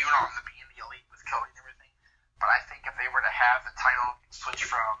mini feud on the Being the Elite with Cody and everything. But I think if they were to have the title switch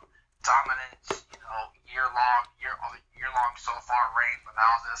from dominant, year long so far reign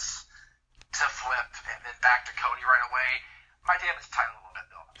without this to Flip and then back to Cody right away, might damage the title a little bit,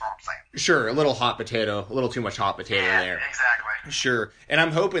 though. That's all I'm saying. Sure, a little hot potato, a little too much hot potato there. Exactly. Sure, and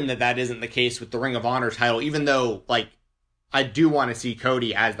I'm hoping that isn't the case with the Ring of Honor title, even though, like, I do want to see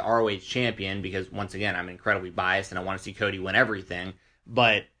Cody as the ROH champion, because, once again, I'm incredibly biased, and I want to see Cody win everything,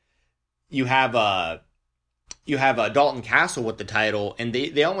 but you have Dalton Castle with the title, and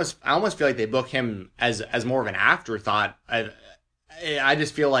I almost feel like they book him as more of an afterthought. I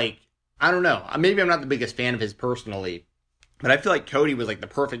just feel like, I don't know, maybe I'm not the biggest fan of his personally, but I feel like Cody was like the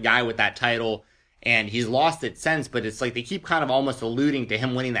perfect guy with that title, and he's lost it since, but it's like they keep kind of almost alluding to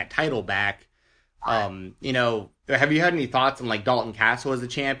him winning that title back. Have you had any thoughts on like Dalton Castle as the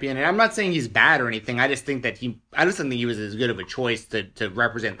champion? And I'm not saying he's bad or anything. I just think he was as good of a choice to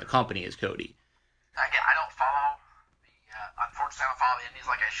represent the company as Cody. Again, I don't follow unfortunately I don't follow the indies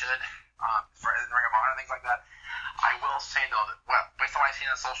like I should, for Ring of Honor and things like that. I will say though that based on what I've seen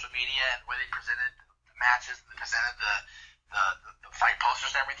on social media and the way they presented the matches, and they presented the fight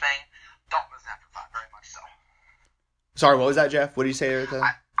posters and everything, Dalton was an afterthought, very much so. Sorry, what was that, Jeff? What did you say there?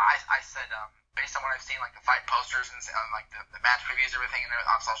 I said, based on what I've seen, like the fight posters and like the match previews and everything, and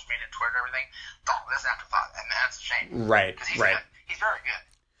on social media and Twitter and everything, Dalton was an afterthought, and that's a shame. Right, because right. He's very good.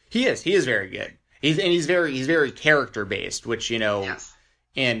 He is very good. He's very character based, which Yes.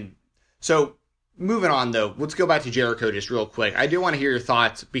 And so moving on though, let's go back to Jericho just real quick. I do want to hear your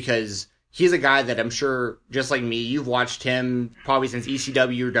thoughts because he's a guy that I'm sure, just like me, you've watched him probably since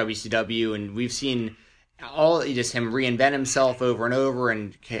ECW or WCW, and we've seen him reinvent himself over and over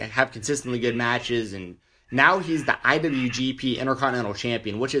and have consistently good matches, and now he's the IWGP Intercontinental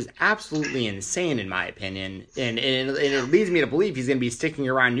Champion, which is absolutely insane in my opinion, and it leads me to believe he's going to be sticking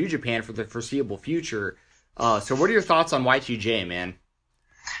around New Japan for the foreseeable future. So what are your thoughts on Y2J, man?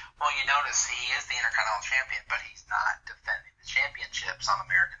 Well, you notice he is the Intercontinental Champion, but he's not defending the championships on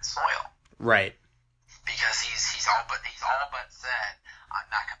American soil. Right. Because he's all but said, I'm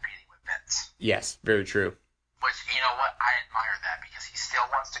not competing with Vince. Yes, very true. Which, you know what, I admire that because he still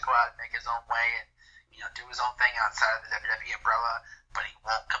wants to go out and make his own way and do his own thing outside of the WWE umbrella, but he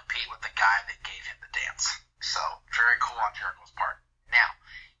won't compete with the guy that gave him the dance. So, very cool on Jericho's part. Now,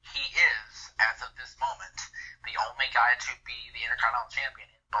 he is, as of this moment, the only guy to be the Intercontinental Champion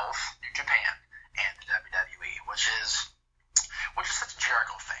in both New Japan and the WWE, which is such a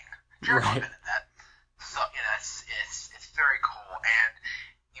Jericho thing. Jericho invented that. So, it's very cool. And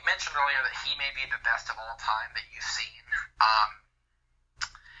you mentioned earlier that he may be the best of all time that you've seen.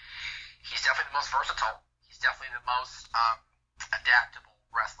 most versatile. He's definitely the most adaptable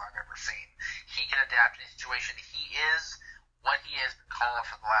wrestler I've ever seen. He can adapt to any situation. He is what he has been called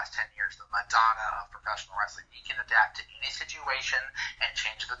for the last 10 years, the Madonna of professional wrestling. He can adapt to any situation and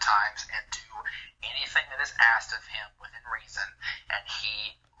change the times and do anything that is asked of him within reason, and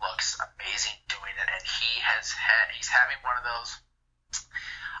he looks amazing doing it. And he's having one of those.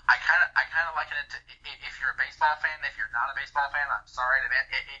 I kind of liken it to, if you're a baseball fan. If you're not a baseball fan, I'm sorry.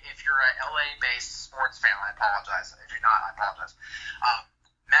 If you're a LA-based sports fan, I apologize. If you're not, I apologize.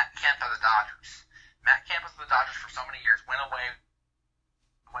 Matt Kemp of the Dodgers. Matt Kemp was with the Dodgers for so many years, went away,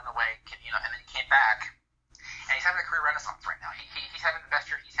 and then came back, and he's having a career renaissance right now. He's having the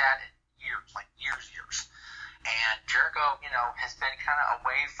best year he's had in years, like years. And Jericho, has been kind of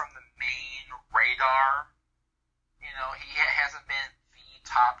away from the main radar. He hasn't been the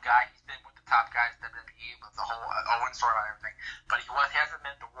top guy. He's been with the top guys in WWE with the whole Owen story and everything, but he hasn't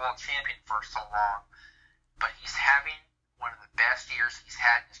been the world champion for so long. But he's having one of the best years he's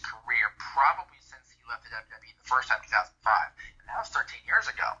had in his career, probably since he left the WWE the first time in 2005, and that was 13 years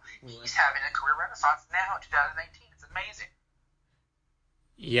ago. He's having a career renaissance now in 2018. It's amazing.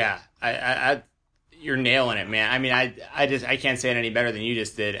 Yeah, I you're nailing it, man. I mean, I can't say it any better than you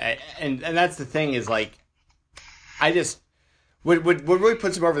just did. And that's the thing is, like, what really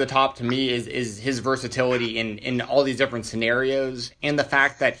puts him over the top to me is his versatility in all these different scenarios, and the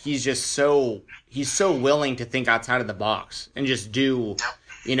fact that he's so willing to think outside of the box and just do,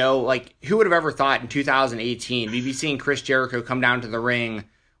 like, who would have ever thought in 2018 we'd be seeing Chris Jericho come down to the ring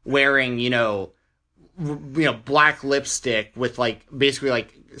wearing, black lipstick with, like, basically,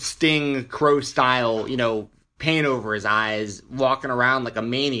 like, Sting Crow style, paint over his eyes, walking around like a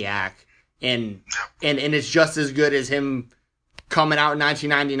maniac, and it's just as good as him coming out in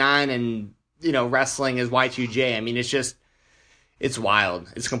 1999 and, wrestling as Y2J. I mean, it's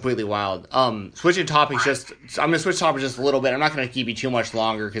wild. It's completely wild. Switching topics I'm going to switch topics just a little bit. I'm not going to keep you too much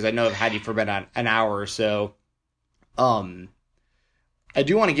longer because I know I've had you for about an hour or so. I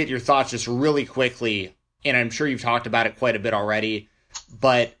do want to get your thoughts just really quickly, and I'm sure you've talked about it quite a bit already,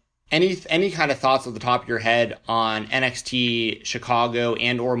 but any kind of thoughts at the top of your head on NXT Chicago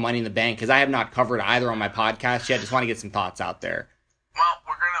and or Money in the Bank? Because I have not covered either on my podcast yet. Just want to get some thoughts out there. Well,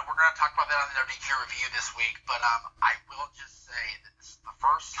 we're gonna talk about that on the WQ review this week, but I will just say that this is the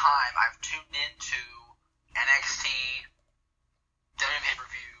first time I've tuned into NXT, WWE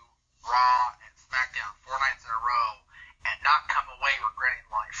pay-per-view, Raw, and SmackDown 4 nights in a row and not come away regretting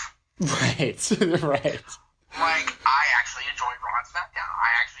life. Right. Like, I actually enjoyed Raw and SmackDown.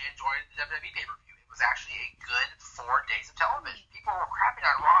 I actually enjoyed the WWE pay-per-view. It was actually a good 4 days of television. People were crapping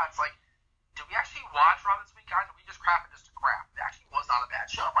on Raw. It's like, did we actually watch Raw this week, guys? Or we just crapping just to crap? It actually was not a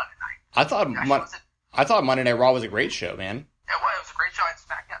bad show Monday night. I thought Monday Night Raw was a great show, man. It was a great show. And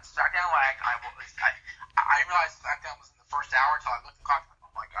SmackDown lagged. I realized SmackDown was in the first hour until I looked at the clock and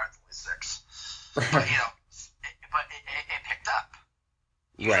I'm like, oh my god, it's only 6. But, it picked up.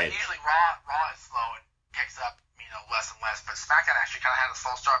 Usually Raw is slow and picks up, less and less. But SmackDown actually kind of had a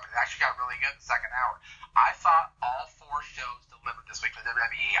slow start, but it actually got really good in the second hour. I thought all 4 shows delivered this week for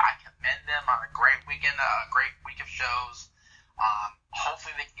WWE. I commend them on a great weekend, a great week of shows.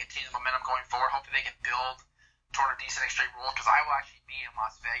 Hopefully they can continue the momentum going forward. Hopefully they can build toward a decent Extreme Rules, because I will actually be in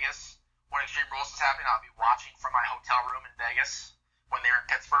Las Vegas when Extreme Rules is happening. I'll be watching from my hotel room in Vegas when they're in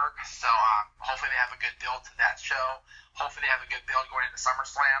Pittsburgh. So hopefully they have a good build to that show. Hopefully they have a good build going into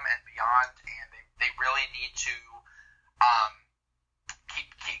SummerSlam and beyond. And they really need to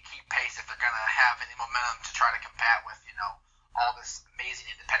keep pace if they're going to have any momentum to try to combat with, all this amazing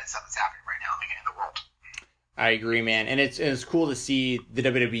independent stuff that's happening right now in the world. I agree, man. And it's cool to see the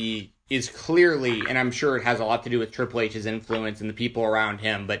WWE is clearly, and I'm sure it has a lot to do with Triple H's influence and the people around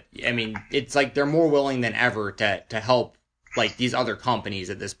him, but I mean, it's like they're more willing than ever to help, like, these other companies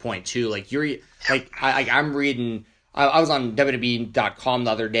at this point too. Like, I'm reading, I was on WWE.com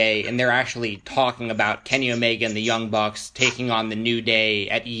the other day, and they're actually talking about Kenny Omega and the Young Bucks taking on the New Day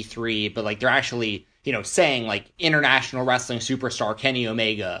at E3, but, like, they're actually, saying, like, international wrestling superstar Kenny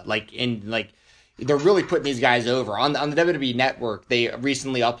Omega, they're really putting these guys over. On the WWE Network, they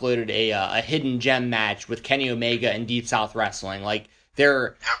recently uploaded a hidden gem match with Kenny Omega and Deep South Wrestling. Like,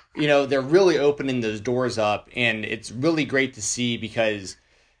 they're really opening those doors up, and it's really great to see, because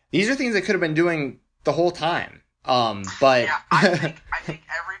these are things they could have been doing the whole time. But yeah, I think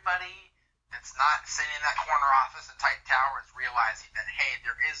everybody that's not sitting in that corner office in Titan Tower is realizing that, hey,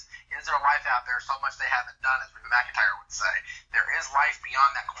 there is there life out there? So much they haven't done, as Rick McIntyre would say. There is life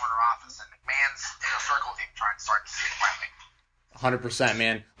beyond that corner office, and McMahon's inner circle is even trying to start to see it finally. 100%,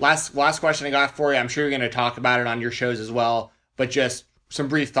 man. Last question I got for you. I'm sure you're going to talk about it on your shows as well, but just some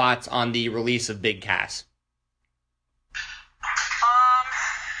brief thoughts on the release of Big Cass.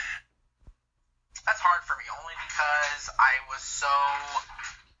 That's hard for me, only because I was so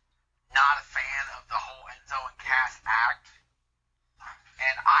not a fan of the whole Enzo and Cass act.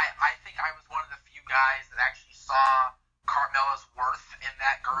 And I think I was one of the few guys that actually saw Carmella's worth in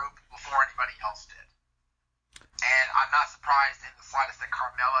that group before anybody else did. And I'm not surprised in the slightest that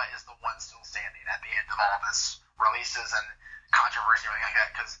Carmella is the one still standing at the end of all this releases and controversy and everything like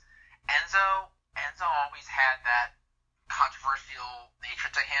that. Because Enzo always had that controversial nature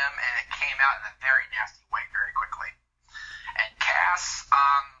to him, and it came out in a very nasty way very quickly. And Cass,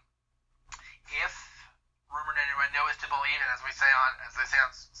 if rumored innuendo is to believe, and as they say on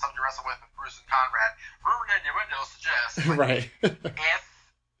Something to Wrestle with Bruce and Conrad, rumored innuendo suggests Right. if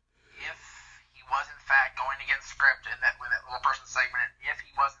he was in fact going against script in that when that little person segment, if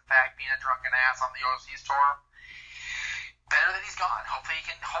he was in fact being a drunken ass on the overseas tour, better that he's gone. Hopefully he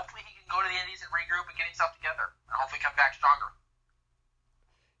can go to the Indies and regroup and get himself together, and hopefully come back stronger.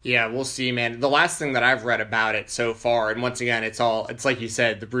 Yeah, we'll see, man. The last thing that I've read about it so far, and once again, it's like you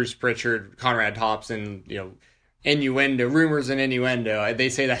said, the Bruce Pritchard, Conrad Thompson, innuendo, rumors and innuendo. They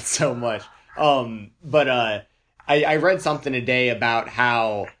say that so much. But I read something today about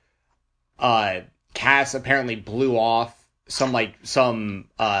how Cass apparently blew off some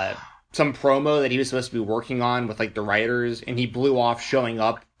promo that he was supposed to be working on with like the writers, and he blew off showing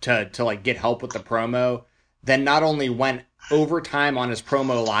up to like get help with the promo. Then not only went overtime on his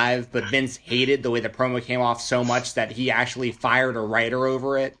promo live, but Vince hated the way the promo came off so much that he actually fired a writer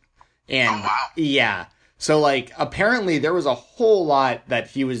over it. And yeah, so like apparently there was a whole lot that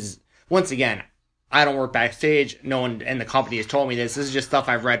he was, once again, I don't work backstage. No one in the company has told me this. This is just stuff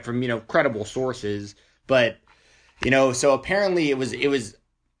I've read from, credible sources. But, so apparently it was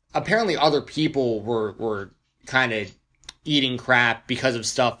apparently other people were kind of eating crap because of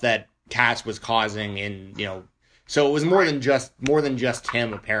stuff that Cass was causing, and, so it was more than just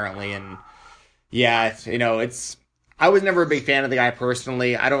him apparently. And yeah, I was never a big fan of the guy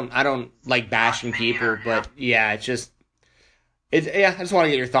personally. I don't like bashing people, but yeah, I just want to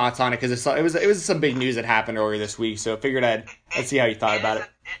get your thoughts on it, because it was some big news that happened earlier this week. So I figured I'd see how you thought about it.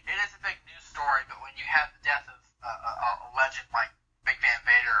 It is a big news story, but when you have the death of a legend like Big Van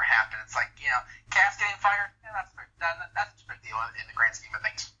Vader happen, it's like, Cass getting fired, that's a big deal in the grand scheme of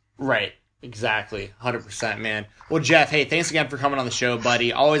things. Right. Exactly. 100%, man. Well, Jeff, hey, thanks again for coming on the show,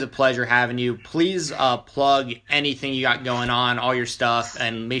 buddy. Always a pleasure having you. Please plug anything you got going on, all your stuff,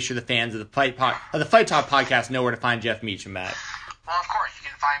 and make sure the fans of the Fight Talk podcast know where to find Jeff Meacham at. Well, of course, you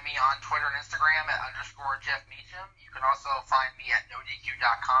can find me on Twitter and Instagram at _Jeff Meacham. You can also find me at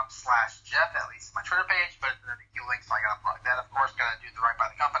nodq.com/Jeff, at least my Twitter page, but it's the NoDQ link, so I gotta plug that, of course, gotta do the right by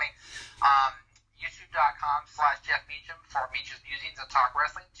the company. YouTube.com/Jeff Meacham for Meacham's Musings and Talk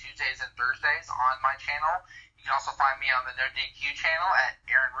Wrestling, Tuesdays and Thursdays on my channel. You can also find me on the NoDQ channel at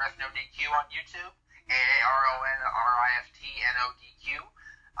Aaron Riff NoDQ on YouTube, AARONRIFTNODQ.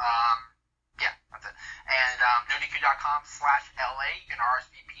 Yeah, that's it. And NoDQ.com/LA. You can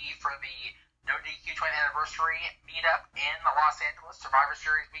RSVP for the NoDQ 20th anniversary meetup in Los Angeles, Survivor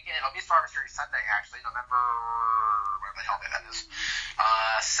Series weekend. It'll be Survivor Series Sunday, actually, November, whatever the hell day that is,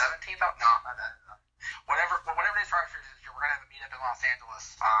 17th. Whatever day Survivor Series is, we're gonna have a meetup in Los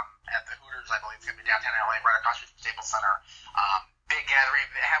Angeles at the Hooters. I believe it's gonna be downtown LA, right across from Staples Center. Big gathering.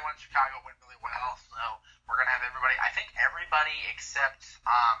 They had one in Chicago, went really well, so we're gonna have everybody. I think everybody except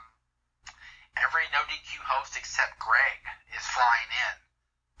every NoDQ host except Greg is flying in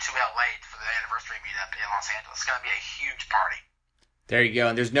to LA for the anniversary meetup in Los Angeles. It's going to be a huge party. There you go.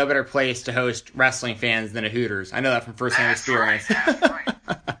 And there's no better place to host wrestling fans than a Hooters. I know that from firsthand experience. That's right.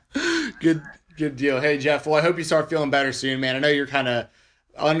 Good deal. Hey, Jeff, well, I hope you start feeling better soon, man. I know you're kind of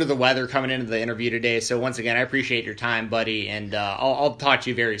under the weather coming into the interview today. So once again, I appreciate your time, buddy. And I'll talk to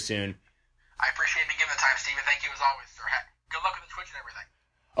you very soon. I appreciate me giving the time, Steven. Thank you as always, sir. Good luck with the Twitch and everything.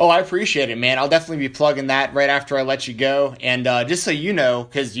 Oh, I appreciate it, man. I'll definitely be plugging that right after I let you go. And just so you know,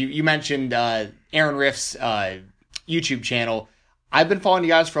 because you mentioned Aaron Riff's YouTube channel, I've been following you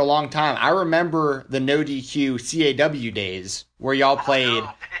guys for a long time. I remember the NoDQ CAW days where y'all played.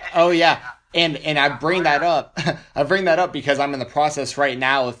 Oh, yeah. And I bring that up. I bring that up because I'm in the process right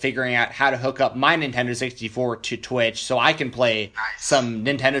now of figuring out how to hook up my Nintendo 64 to Twitch so I can play some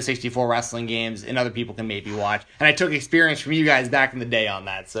Nintendo 64 wrestling games and other people can maybe watch. And I took experience from you guys back in the day on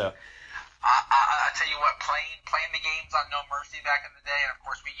that. So I tell you what, playing the games on No Mercy back in the day, and of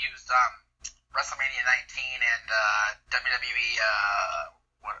course we used WrestleMania 19 and WWE,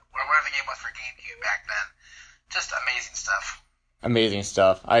 whatever the game was for GameCube back then. Just amazing stuff. Amazing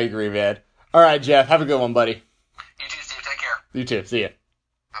stuff. I agree, man. All right, Jeff. Have a good one, buddy. You too, Steve. Take care. You too. See ya.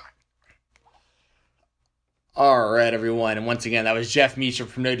 All right, everyone. And once again, that was Jeff Meacham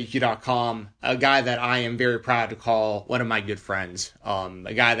from NoDQ.com, a guy that I am very proud to call one of my good friends.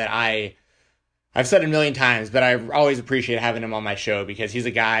 A guy that I've said it a million times, but I always appreciate having him on my show because he's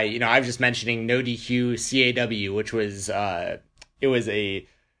a guy, I was just mentioning NoDQ CAW, which was, it was a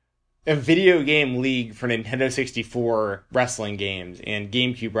video game league for Nintendo 64 wrestling games and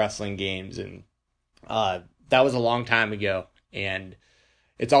GameCube wrestling games. And, that was a long time ago. And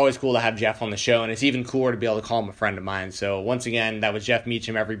it's always cool to have Jeff on the show, and it's even cooler to be able to call him a friend of mine. So once again, that was Jeff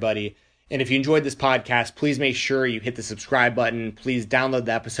Meacham, everybody. And if you enjoyed this podcast, please make sure you hit the subscribe button. Please download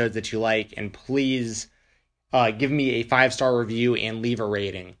the episodes that you like, and please give me a 5-star review and leave a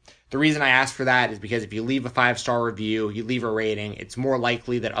rating. The reason I ask for that is because if you leave a 5-star review, you leave a rating, it's more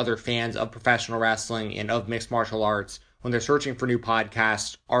likely that other fans of professional wrestling and of mixed martial arts, when they're searching for new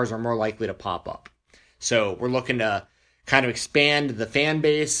podcasts, ours are more likely to pop up. So we're looking to kind of expand the fan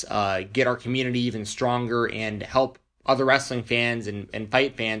base, get our community even stronger, and help other wrestling fans and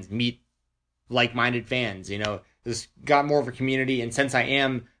fight fans meet like-minded fans. This got more of a community, and since I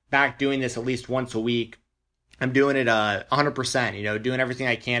am back doing this at least once a week, I'm doing it 100%, doing everything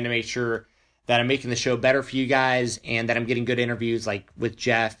I can to make sure that I'm making the show better for you guys and that I'm getting good interviews like with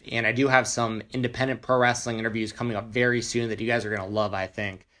Jeff. And I do have some independent pro wrestling interviews coming up very soon that you guys are going to love, I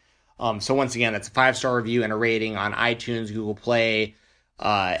think. So once again, that's a 5-star review and a rating on iTunes, Google Play,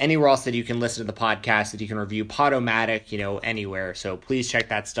 anywhere else that you can listen to the podcast, that you can review, Podomatic, anywhere. So please check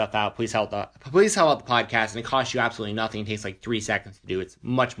that stuff out. Please help out the podcast, and it costs you absolutely nothing. It takes like 3 seconds to do. It's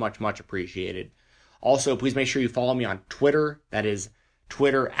much, much, much appreciated. Also, please make sure you follow me on Twitter. That is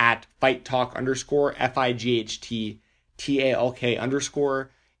Twitter at FightTalk_, FIGHTTALK_.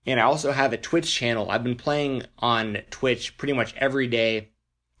 And I also have a Twitch channel. I've been playing on Twitch pretty much every day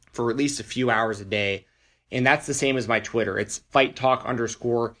for at least a few hours a day. And that's the same as my Twitter. It's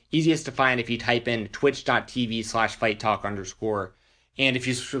FightTalk_. Easiest to find if you type in twitch.tv/FightTalk_. And if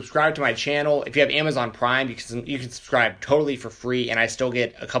you subscribe to my channel, if you have Amazon Prime, you can subscribe totally for free, and I still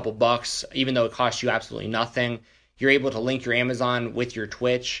get a couple bucks, even though it costs you absolutely nothing. You're able to link your Amazon with your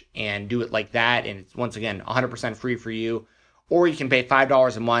Twitch and do it like that, and it's, once again, 100% free for you. Or you can pay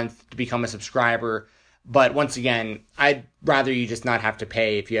 $5 a month to become a subscriber. But once again, I'd rather you just not have to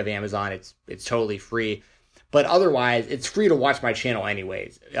pay if you have Amazon. It's totally free. But otherwise, it's free to watch my channel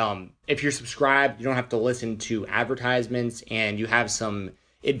anyways. If you're subscribed, you don't have to listen to advertisements, and you have some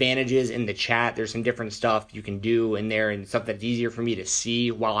advantages in the chat. There's some different stuff you can do in there and stuff that's easier for me to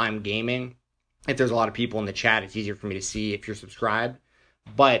see while I'm gaming. If there's a lot of people in the chat, it's easier for me to see if you're subscribed.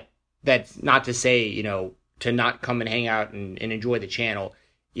 But that's not to say, to not come and hang out and enjoy the channel.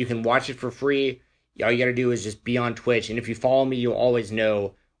 You can watch it for free. All you got to do is just be on Twitch. And if you follow me, you'll always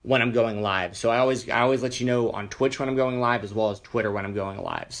know when I'm going live. So I always let you know on Twitch when I'm going live, as well as Twitter when I'm going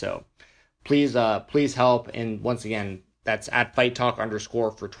live. So please help. And once again, that's at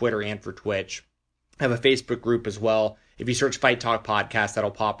FightTalk_ for Twitter and for Twitch. I have a Facebook group as well. If you search Fight Talk Podcast,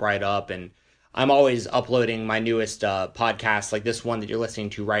 that'll pop right up. And I'm always uploading my newest podcast, like this one that you're listening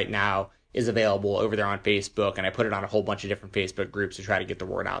to right now is available over there on Facebook. And I put it on a whole bunch of different Facebook groups to try to get the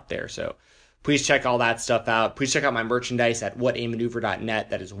word out there. So please check all that stuff out. Please check out my merchandise at whatamaneuver.net.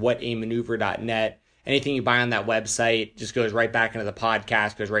 That is whatamaneuver.net. Anything you buy on that website just goes right back into the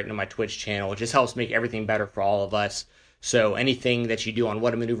podcast, goes right into my Twitch channel. It just helps make everything better for all of us. So anything that you do on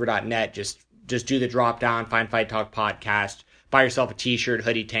whatamaneuver.net, just do the drop down, find Fight Talk Podcast, buy yourself a t-shirt,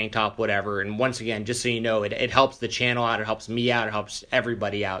 hoodie, tank top, whatever. And once again, just so you know, it helps the channel out, it helps me out, it helps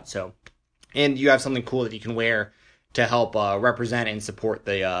everybody out. So, and you have something cool that you can wear to help represent and support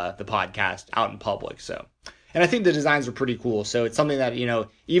the podcast out in public. So, and I think the designs are pretty cool. So it's something that,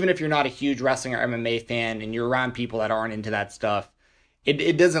 even if you're not a huge wrestling or MMA fan and you're around people that aren't into that stuff,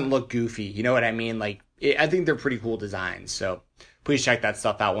 it doesn't look goofy. You know what I mean? I think they're pretty cool designs. So please check that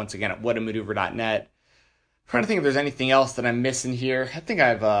stuff out once again at whatamaneuver.net. Trying to think if there's anything else that I'm missing here. I think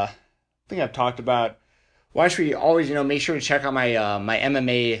I've talked about. Why should we always, make sure to check out my my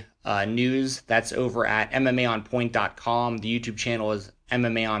MMA news. That's over at MMAonpoint.com. The YouTube channel is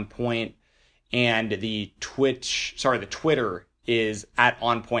MMA On Point, and the Twitter is at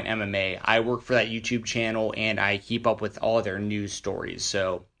On Point MMA. I work for that YouTube channel, and I keep up with all of their news stories.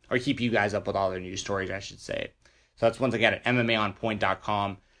 Or keep you guys up with all their news stories, I should say. So that's once again at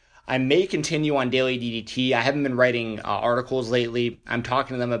MMAonpoint.com. I may continue on Daily DDT. I haven't been writing articles lately. I'm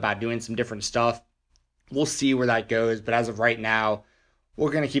talking to them about doing some different stuff. We'll see where that goes, but as of right now,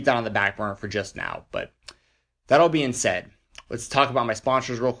 we're going to keep that on the back burner for just now. But that all being said, let's talk about my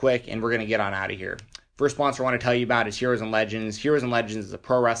sponsors real quick, and we're going to get on out of here. First sponsor I want to tell you about is Heroes and Legends. Heroes and Legends is a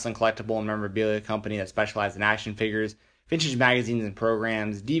pro wrestling collectible and memorabilia company that specializes in action figures. vintage magazines and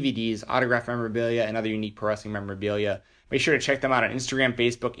programs, DVDs, autographed memorabilia, and other unique pro wrestling memorabilia. Make sure to check them out on Instagram,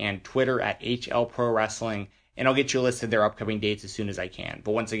 Facebook, and Twitter at HL Pro Wrestling, and I'll get you a list of their upcoming dates as soon as I can.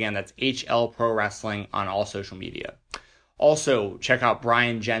 But once again, that's HL Pro Wrestling on all social media. Also, check out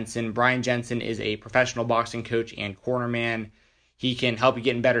Brian Jensen. Brian Jensen is a professional boxing coach and cornerman. He can help you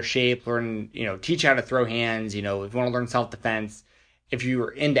get in better shape, learn, teach you how to throw hands, if you want to learn self-defense, if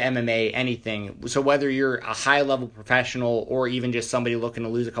you're into MMA, anything. So whether you're a high-level professional or even just somebody looking to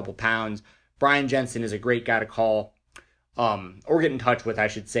lose a couple pounds, Brian Jensen is a great guy to call, or get in touch with, I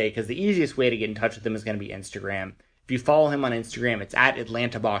should say, because the easiest way to get in touch with him is going to be Instagram. If you follow him on Instagram, it's at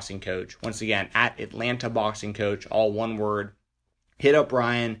Atlanta Boxing Coach. Once again, at Atlanta Boxing Coach, all one word. Hit up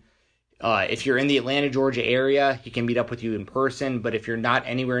Brian. If you're in the Atlanta, Georgia area, he can meet up with you in person. But if you're not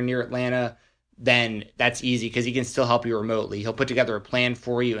anywhere near Atlanta, then that's easy because he can still help you remotely. He'll put together a plan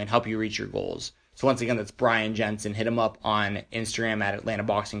for you and help you reach your goals. So once again, that's Brian Jensen. Hit him up on Instagram at Atlanta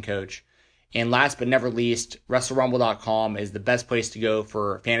Boxing Coach. And last but never least, WrestleRumble.com is the best place to go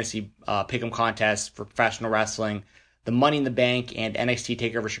for fantasy pick'em contests for professional wrestling. The Money in the Bank and NXT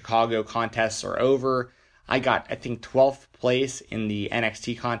TakeOver Chicago contests are over. I got, 12th place in the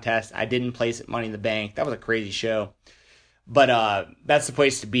NXT contest. I didn't place at Money in the Bank. That was a crazy show. But that's the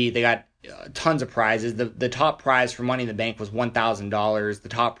place to be. They got tons of prizes. The top prize for Money in the Bank was $1,000. The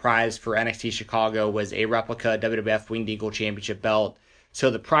top prize for NXT Chicago was a replica WWF Winged Eagle Championship belt. So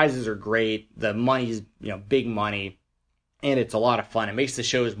the prizes are great. The money's, big money. And it's a lot of fun. It makes the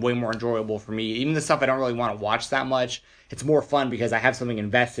shows way more enjoyable for me. Even the stuff I don't really want to watch that much, it's more fun because I have something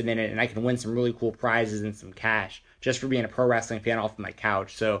invested in it and I can win some really cool prizes and some cash just for being a pro wrestling fan off of my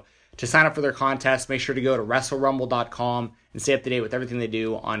couch. So to sign up for their contest, make sure to go to WrestleRumble.com and stay up to date with everything they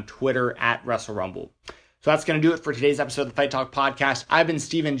do on Twitter at WrestleRumble. So that's going to do it for today's episode of the Fight Talk Podcast. I've been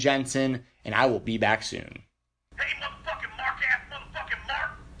Steven Jensen, and I will be back soon. Hey,